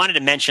hour, but I wanted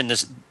to mention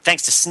this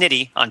thanks to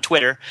Snitty on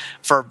Twitter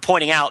for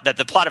pointing out that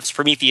the plot of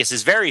Prometheus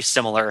is very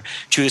similar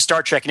to the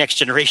Star Trek Next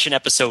Generation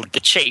episode The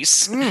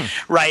Chase,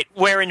 right?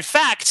 Where, in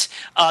fact,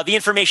 the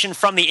information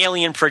from the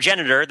alien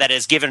progenitor that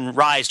has given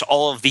rise to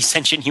all of the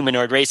sentient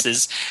humanoid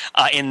races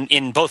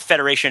in both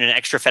Federation and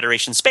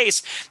extra-Federation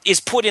space is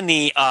put in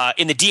the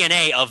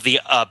DNA of the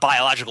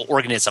biological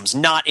organisms,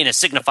 not in a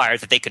signifier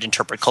that they could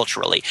interpret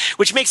culturally,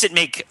 which makes it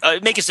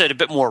a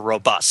bit more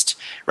robust.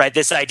 Right,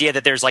 this idea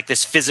that there's like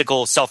this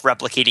physical,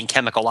 self-replicating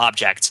chemical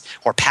object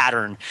or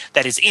pattern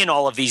that is in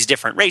all of these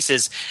different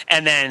races,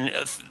 and then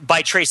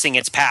by tracing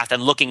its path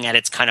and looking at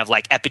its kind of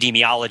like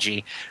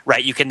epidemiology,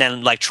 right, you can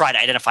then like try to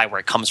identify where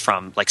it comes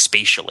from, like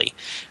spatially,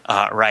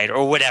 right,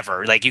 or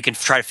whatever. Like you can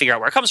try to figure out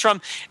where it comes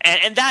from,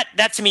 and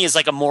that to me is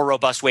like a more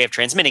robust way of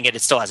transmitting it.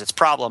 It still has its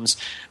problems,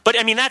 but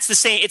I mean that's the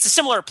same. It's a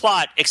similar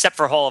plot except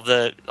for all of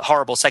the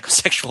horrible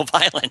psychosexual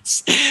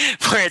violence,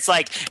 where it's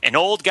like an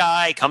old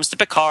guy comes to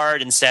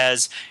Picard and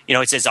says,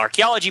 it says,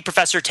 archaeology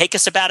professor, take a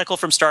sabbatical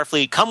from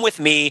Starfleet. Come with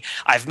me.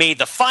 I've made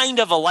the find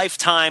of a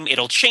lifetime.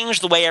 It'll change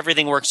the way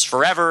everything works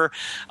forever.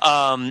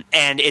 And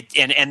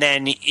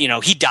then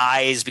he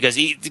dies because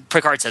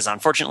Picard says,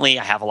 unfortunately,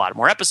 I have a lot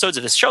more episodes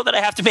of this show that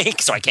I have to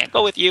make, so I can't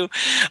go with you.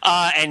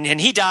 And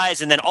he dies,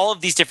 and then all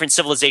of these different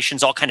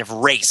civilizations all kind of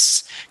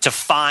race to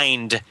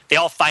find. They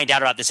all find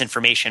out about this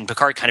information.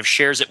 Picard kind of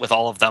shares it with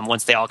all of them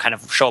once they all kind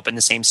of show up in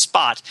the same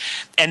spot,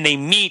 and they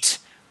meet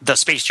the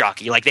space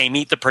jockey, like they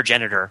meet the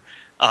progenitor,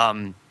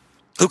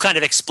 who kind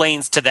of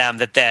explains to them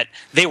that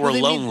they were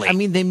lonely.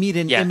 They meet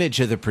an image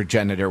of the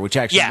progenitor, which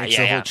actually makes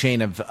the whole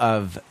chain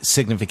of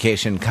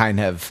signification kind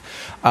of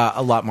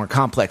a lot more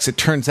complex. It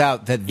turns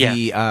out that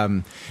the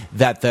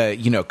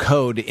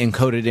code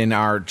encoded in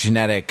our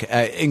genetic,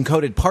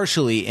 encoded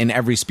partially in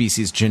every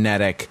species'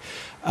 genetic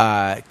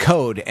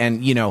code,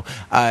 and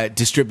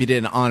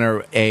distributed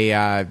on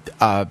a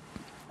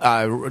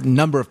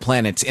number of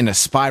planets in a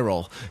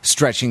spiral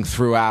stretching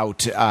throughout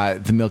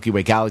the Milky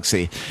Way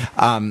galaxy,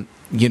 will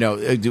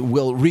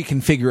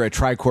reconfigure a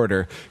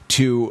tricorder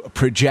to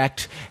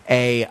project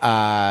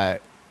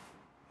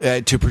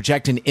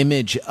an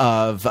image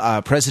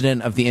of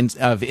president of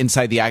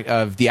inside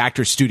the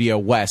Actors Studio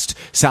West,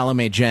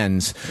 Salome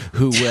Jens,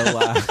 who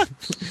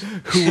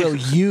will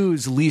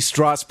use Lee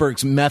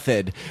Strasberg's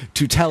method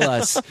to tell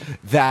us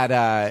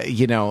that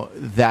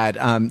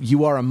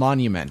you are a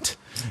monument.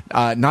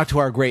 Not to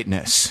our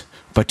greatness,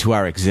 but to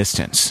our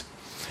existence.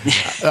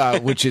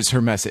 which is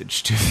her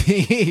message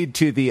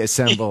to the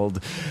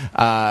assembled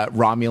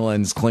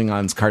Romulans,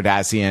 Klingons,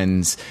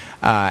 Cardassians,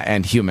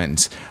 and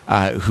humans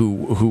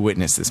who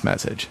witness this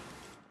message.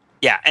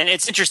 Yeah, and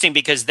it's interesting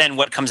because then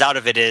what comes out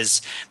of it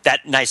is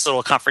that nice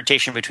little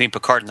confrontation between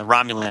Picard and the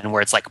Romulan,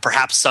 where it's like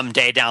perhaps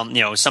someday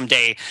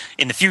someday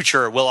in the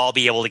future we'll all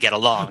be able to get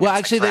along. Well,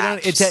 actually, they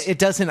don't. It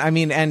doesn't. I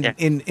mean, and yeah.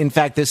 in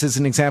fact, this is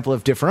an example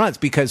of difference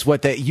because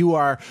you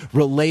are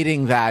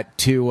relating that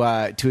to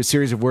a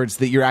series of words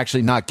that you're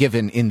actually not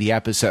given in the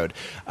episode,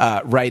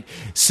 right?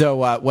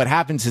 So what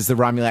happens is the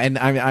Romulan, and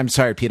I'm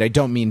sorry, Pete, I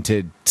don't mean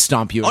to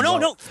stomp you. Oh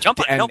no, jump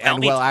on.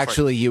 And well,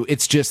 actually,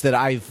 it's just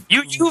that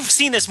you've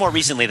seen this more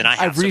recently than I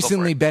have. I've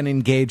recently been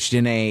engaged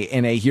in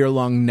a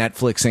year-long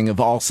Netflixing of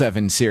all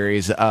 7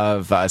 series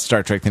of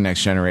Star Trek: The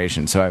Next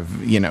Generation, so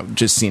I've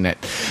just seen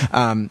it.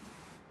 The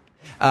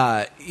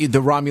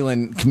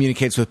Romulan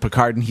communicates with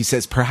Picard, and he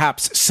says,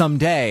 "Perhaps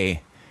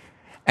someday."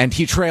 And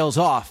he trails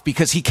off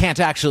because he can't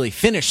actually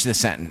finish the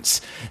sentence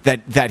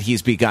that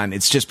he's begun.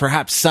 It's just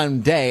perhaps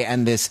someday,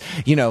 and this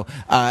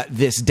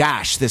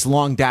this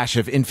long dash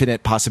of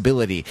infinite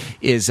possibility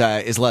is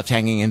left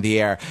hanging in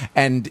the air.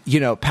 And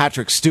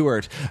Patrick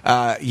Stewart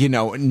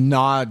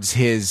nods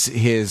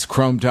his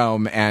chrome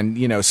dome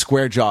and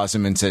square jaws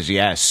him and says,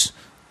 "Yes,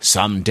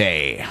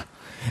 someday."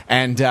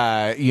 And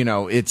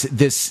it's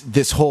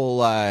this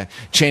whole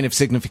chain of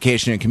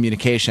signification and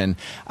communication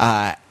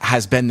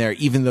has been there,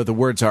 even though the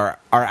words are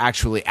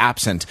actually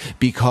absent,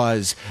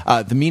 because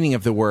the meaning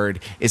of the word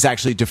is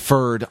actually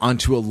deferred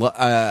onto a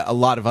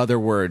lot of other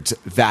words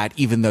that,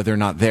 even though they're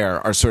not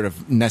there, are sort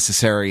of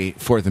necessary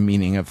for the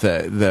meaning of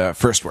the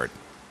first word.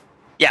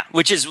 Yeah,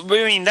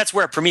 that's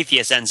where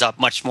Prometheus ends up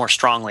much more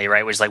strongly,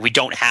 right? Which is like, we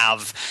don't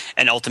have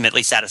an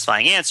ultimately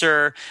satisfying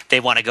answer. They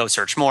want to go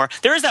search more.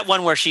 There is that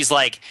one where she's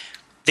like,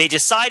 they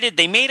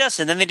made us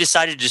and then they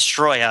decided to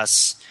destroy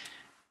us.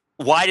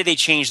 Why did they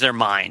change their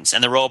minds?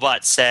 And the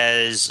robot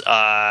says,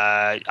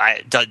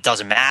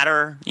 doesn't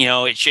matter.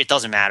 It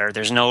doesn't matter.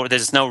 There's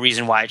no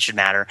reason why it should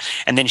matter.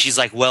 And then she's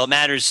like, well, it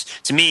matters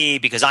to me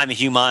because I'm a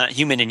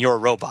human and you're a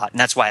robot. And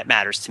that's why it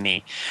matters to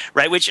me.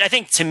 Right. Which I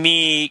think to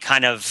me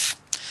kind of,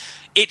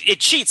 it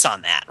cheats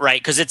on that. Right.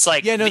 Because it's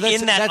like,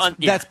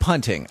 that's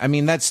punting. I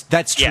mean, that's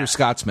true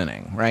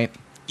Scotsmaning, right?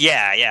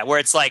 Yeah, where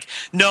it's like,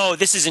 no,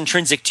 this is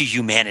intrinsic to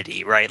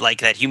humanity, right? Like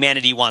that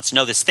humanity wants to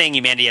know this thing,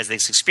 humanity has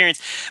this experience.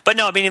 But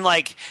no, I mean,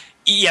 like,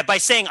 yeah, by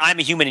saying I'm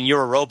a human and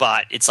you're a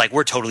robot, it's like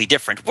we're totally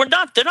different.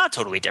 They're not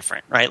totally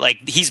different, right?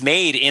 Like he's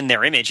made in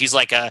their image. He's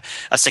like a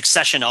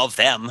succession of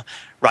them,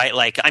 right?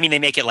 Like, I mean, they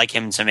make it like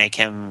him to make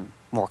him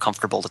more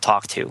comfortable to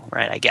talk to,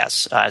 right? I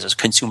guess, as a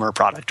consumer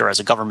product or as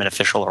a government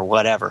official or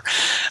whatever.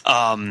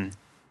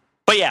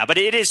 But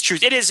it is true.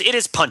 It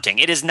is punting.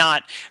 It is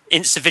not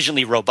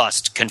insufficiently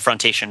robust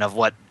confrontation of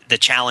what the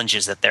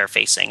challenges that they're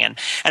facing. And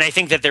I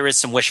think that there is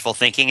some wishful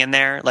thinking in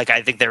there. Like,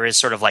 I think there is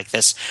sort of like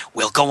this,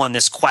 we'll go on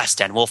this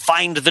quest and we'll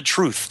find the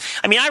truth.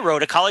 I mean, I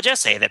wrote a college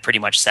essay that pretty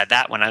much said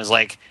that when I was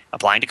like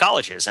applying to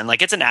colleges, and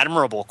like, it's an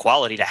admirable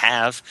quality to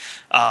have.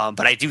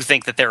 But I do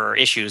think that there are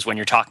issues when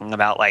you're talking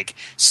about like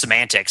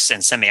semantics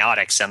and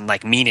semiotics and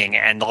like meaning,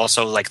 and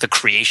also like the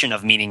creation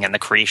of meaning and the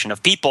creation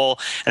of people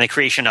and the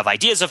creation of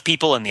ideas of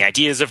people and the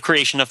ideas of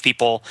creation of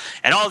people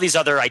and all these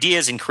other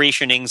ideas and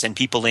creationings and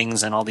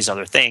peoplings and all these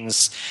other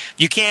things.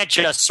 You can't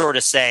just sort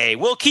of say,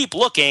 we'll keep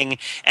looking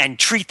and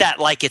treat that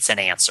like it's an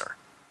answer.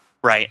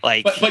 Right,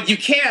 like, but you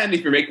can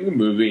if you're making a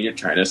movie and you're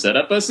trying to set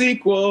up a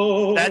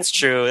sequel. That's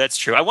true.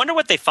 I wonder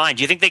what they find.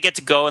 Do you think they get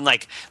to go and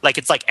like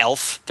it's like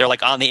Elf? They're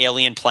like on the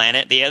alien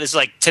planet. This is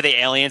like to the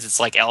aliens. It's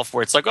like Elf,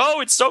 where it's like,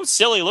 oh, it's so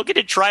silly. Look at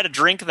it try to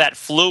drink that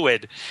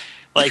fluid.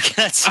 Like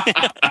that's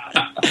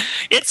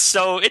it's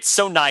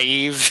so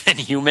naive and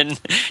human.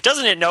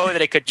 Doesn't it know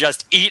that it could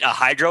just eat a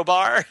hydro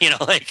bar?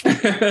 Like.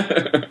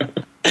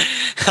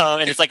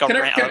 And it's like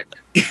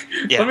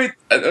yeah.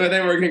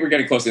 We're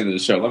getting close to the end of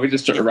the show. Let me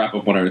just try to wrap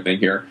up one other thing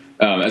here.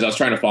 As I was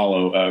trying to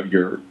follow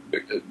your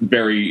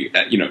very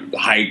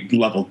high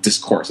level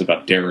discourse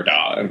about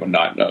Derrida and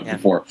whatnot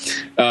before.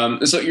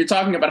 So you're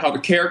talking about how the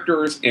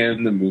characters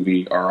in the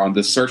movie are on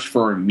the search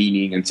for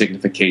meaning and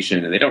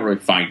signification, and they don't really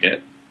find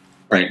it.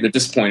 Right, they're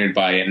disappointed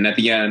by it, and at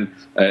the end,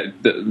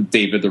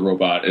 David the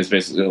robot is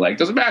basically like,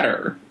 "Doesn't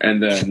matter,"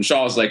 and then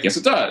Shaw's like, "Yes,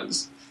 it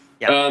does."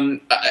 Yep.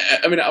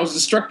 I mean, I was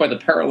just struck by the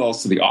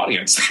parallels to the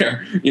audience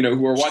there,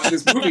 who are watching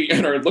this movie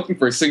and are looking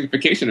for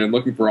signification and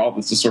looking for all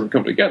this to sort of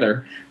come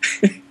together,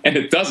 and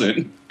it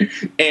doesn't.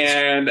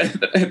 And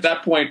at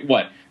that point,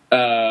 what?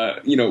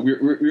 We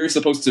were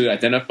supposed to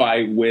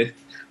identify with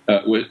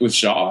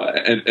Shaw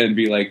and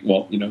be like,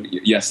 well,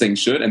 yes, things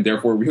should, and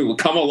therefore we will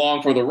come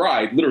along for the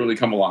ride, literally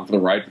come along for the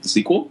ride for the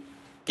sequel.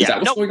 We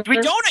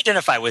don't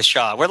identify with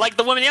Shaw. We're like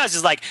the woman else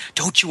is like,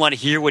 don't you want to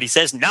hear what he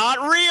says? Not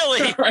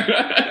really.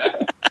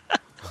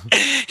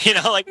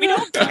 Like we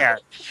don't care.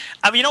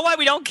 I mean, you know why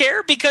we don't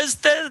care? Because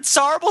it's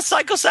horrible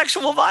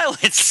psychosexual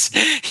violence.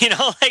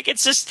 Like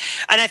it's just,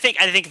 and I think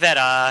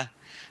that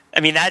I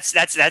mean, that's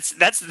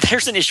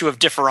there's an issue of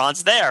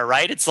difference there,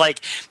 right? It's like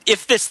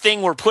if this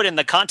thing were put in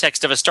the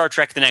context of a Star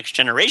Trek: The Next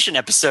Generation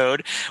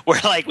episode, where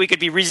like we could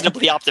be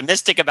reasonably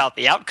optimistic about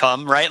the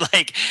outcome, right?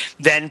 Like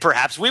then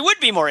perhaps we would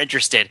be more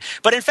interested.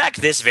 But in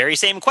fact, this very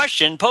same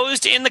question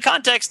posed in the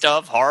context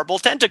of horrible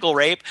tentacle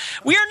rape,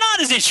 we are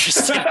not as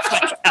interested in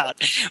finding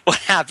out what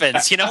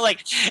happens,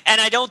 like. And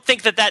I don't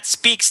think that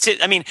speaks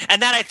to. I mean,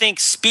 and that I think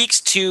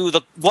speaks to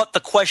what the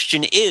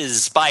question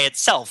is by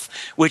itself,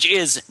 which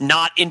is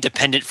not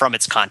independent from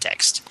its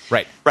context.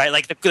 Right.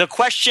 Like the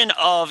question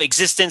of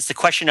existence, the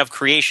question of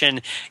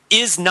creation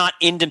is not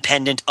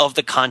independent of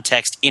the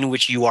context in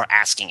which you are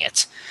asking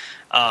it.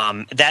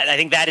 That I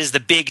think that is the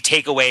big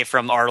takeaway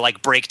from our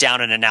like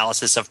breakdown and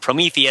analysis of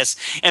Prometheus.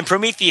 And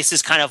Prometheus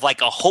is kind of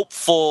like a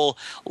hopeful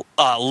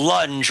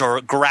lunge or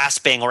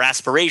grasping or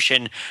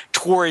aspiration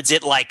towards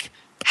it, like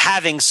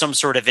having some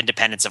sort of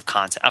independence of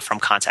from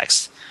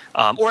context.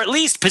 Or at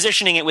least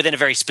positioning it within a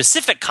very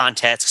specific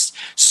context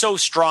so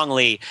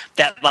strongly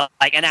that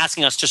and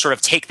asking us to sort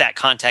of take that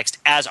context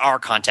as our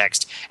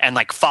context and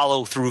like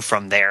follow through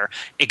from there,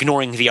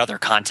 ignoring the other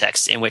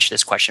contexts in which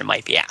this question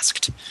might be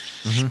asked.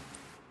 Mm-hmm.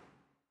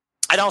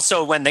 And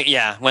also when the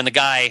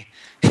guy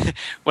I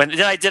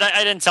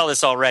didn't tell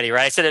this already,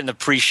 right? I said it in the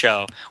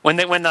pre-show. When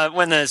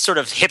the sort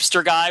of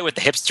hipster guy with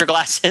the hipster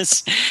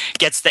glasses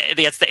gets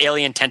the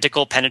alien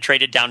tentacle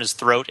penetrated down his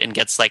throat and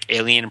gets like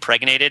alien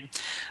impregnated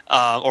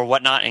or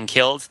whatnot and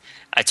killed,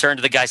 I turned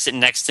to the guy sitting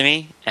next to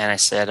me and I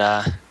said,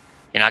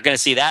 "You're not going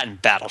to see that in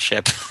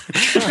Battleship."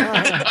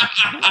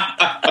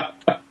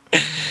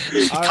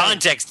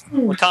 Context.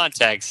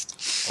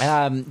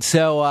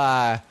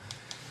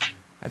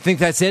 I think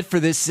that's it for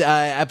this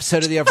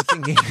episode of the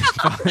Overthinking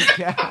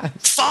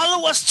Podcast.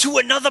 Follow us to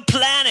another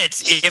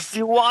planet if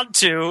you want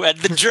to, and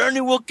the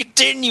journey will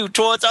continue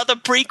towards other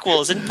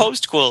prequels and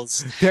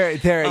postquels.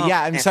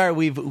 I'm sorry.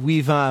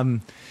 We've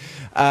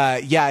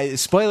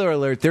spoiler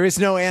alert. There is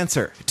no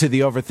answer to the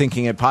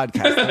Overthinking It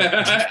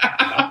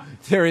podcast.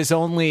 There is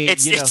only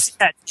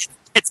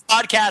It's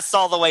podcasts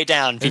all the way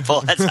down,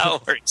 people. That's how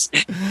it works.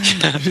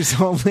 There's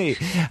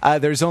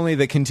only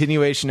the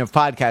continuation of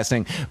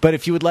podcasting. But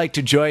if you would like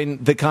to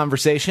join the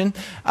conversation,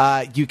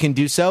 you can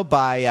do so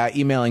by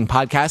emailing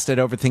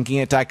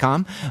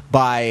podcast@overthinkingit.com,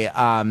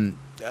 by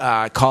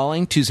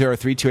calling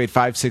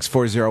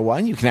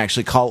 203-285-6401. You can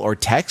actually call or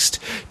text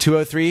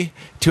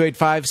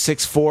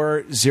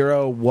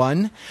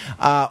 203-285-6401,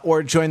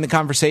 or join the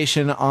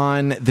conversation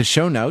on the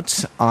show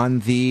notes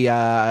on the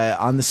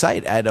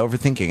site at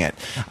Overthinking It.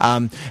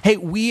 Hey,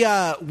 we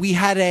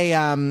had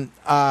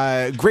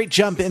a great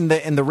jump in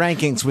the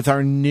rankings with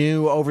our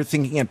new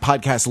Overthinking It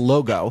podcast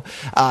logo,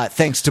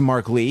 thanks to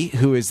Mark Lee,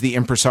 who is the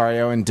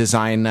impresario and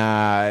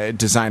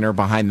designer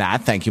behind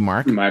that. Thank you,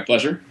 Mark. My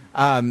pleasure.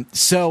 I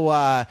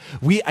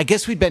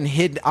guess we'd been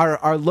hid.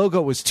 Our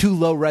logo was too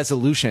low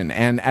resolution,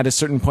 and at a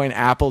certain point,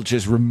 Apple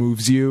just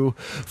removes you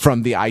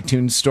from the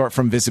iTunes store,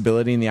 from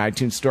visibility in the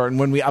iTunes store. And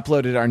when we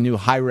uploaded our new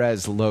high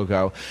res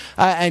logo,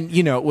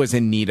 it was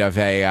in need of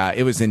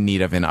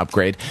an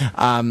upgrade.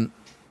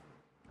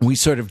 We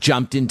sort of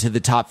jumped into the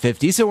top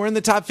 50. So we're in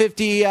the top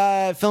 50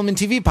 film and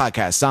TV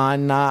podcasts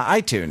on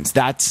iTunes.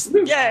 That's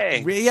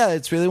yay! Yeah,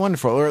 it's really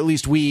wonderful. Or at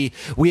least we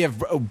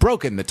have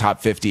broken the top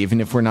 50,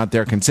 even if we're not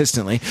there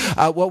consistently.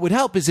 What would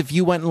help is if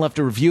you went and left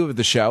a review of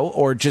the show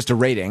or just a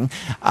rating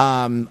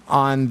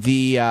on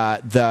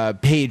the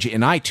page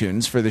in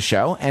iTunes for the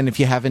show. And if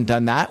you haven't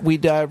done that,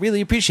 we'd really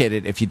appreciate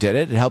it if you did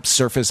it. It helps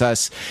surface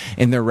us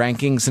in their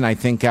rankings, and I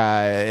think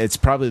it's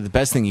probably the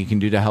best thing you can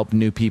do to help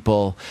new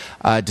people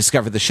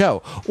discover the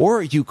show.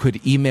 Or you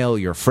could email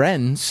your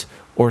friends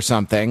or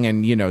something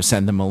and,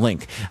 send them a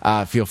link.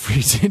 Feel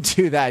free to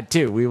do that,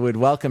 too. We would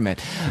welcome it.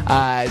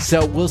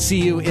 So we'll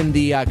see you in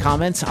the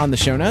comments on the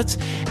show notes.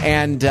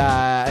 And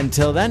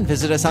until then,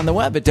 visit us on the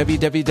web at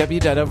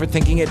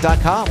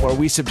www.overthinkingit.com, where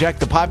we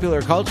subject the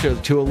popular culture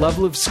to a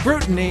level of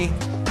scrutiny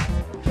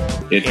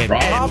it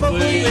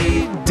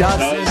probably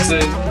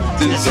doesn't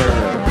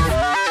deserve.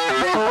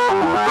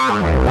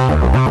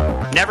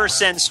 Never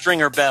send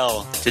Stringer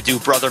Bell to do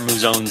Brother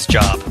Muzone's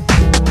job.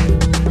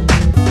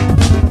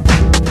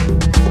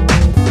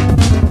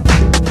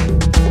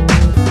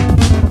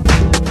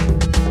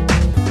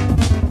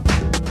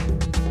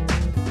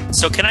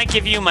 So can I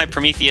give you my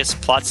Prometheus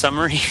plot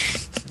summary?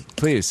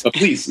 Please.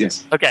 Please,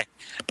 yes. Okay.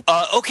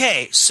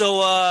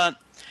 So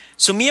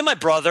me and my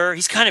brother,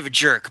 he's kind of a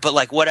jerk, but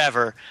like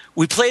whatever.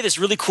 We play this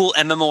really cool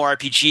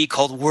MMORPG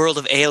called World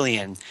of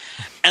Alien.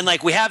 And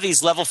like we have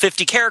these level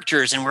 50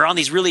 characters and we're on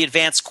these really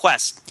advanced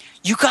quests.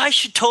 You guys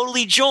should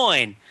totally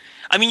join.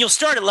 I mean, you'll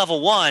start at level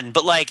 1,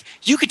 but like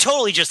you could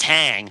totally just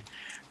hang.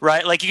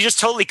 Right? Like, you just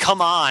totally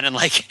come on and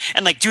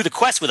do the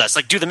quest with us,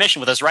 like do the mission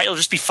with us, right? It'll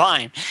just be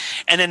fine.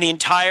 And then the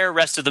entire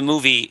rest of the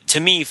movie, to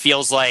me,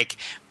 feels like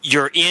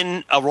you're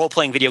in a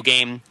role-playing video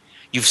game.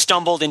 You've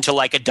stumbled into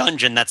like a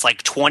dungeon that's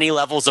like 20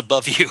 levels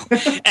above you.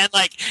 And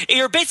like,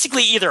 you're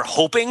basically either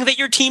hoping that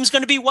your team's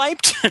going to be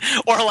wiped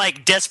or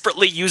like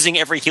desperately using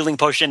every healing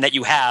potion that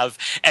you have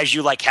as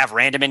you like have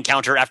random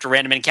encounter after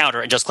random encounter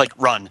and just click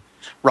run.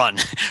 run,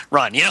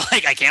 run. You know,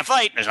 like I can't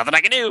fight. There's nothing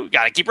I can do.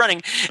 Got to keep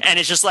running. And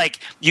it's just like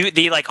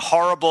the like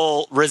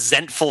horrible,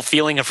 resentful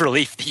feeling of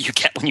relief that you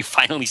get when you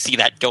finally see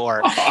that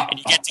door and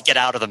you get to get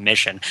out of the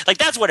mission. Like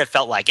that's what it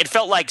felt like. It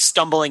felt like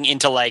stumbling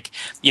into like,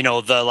 you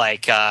know,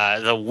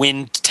 the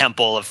Wind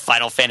Temple of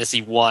Final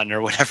Fantasy 1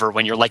 or whatever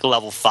when you're like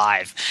level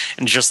 5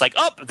 and just like,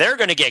 oh, they're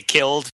going to get killed.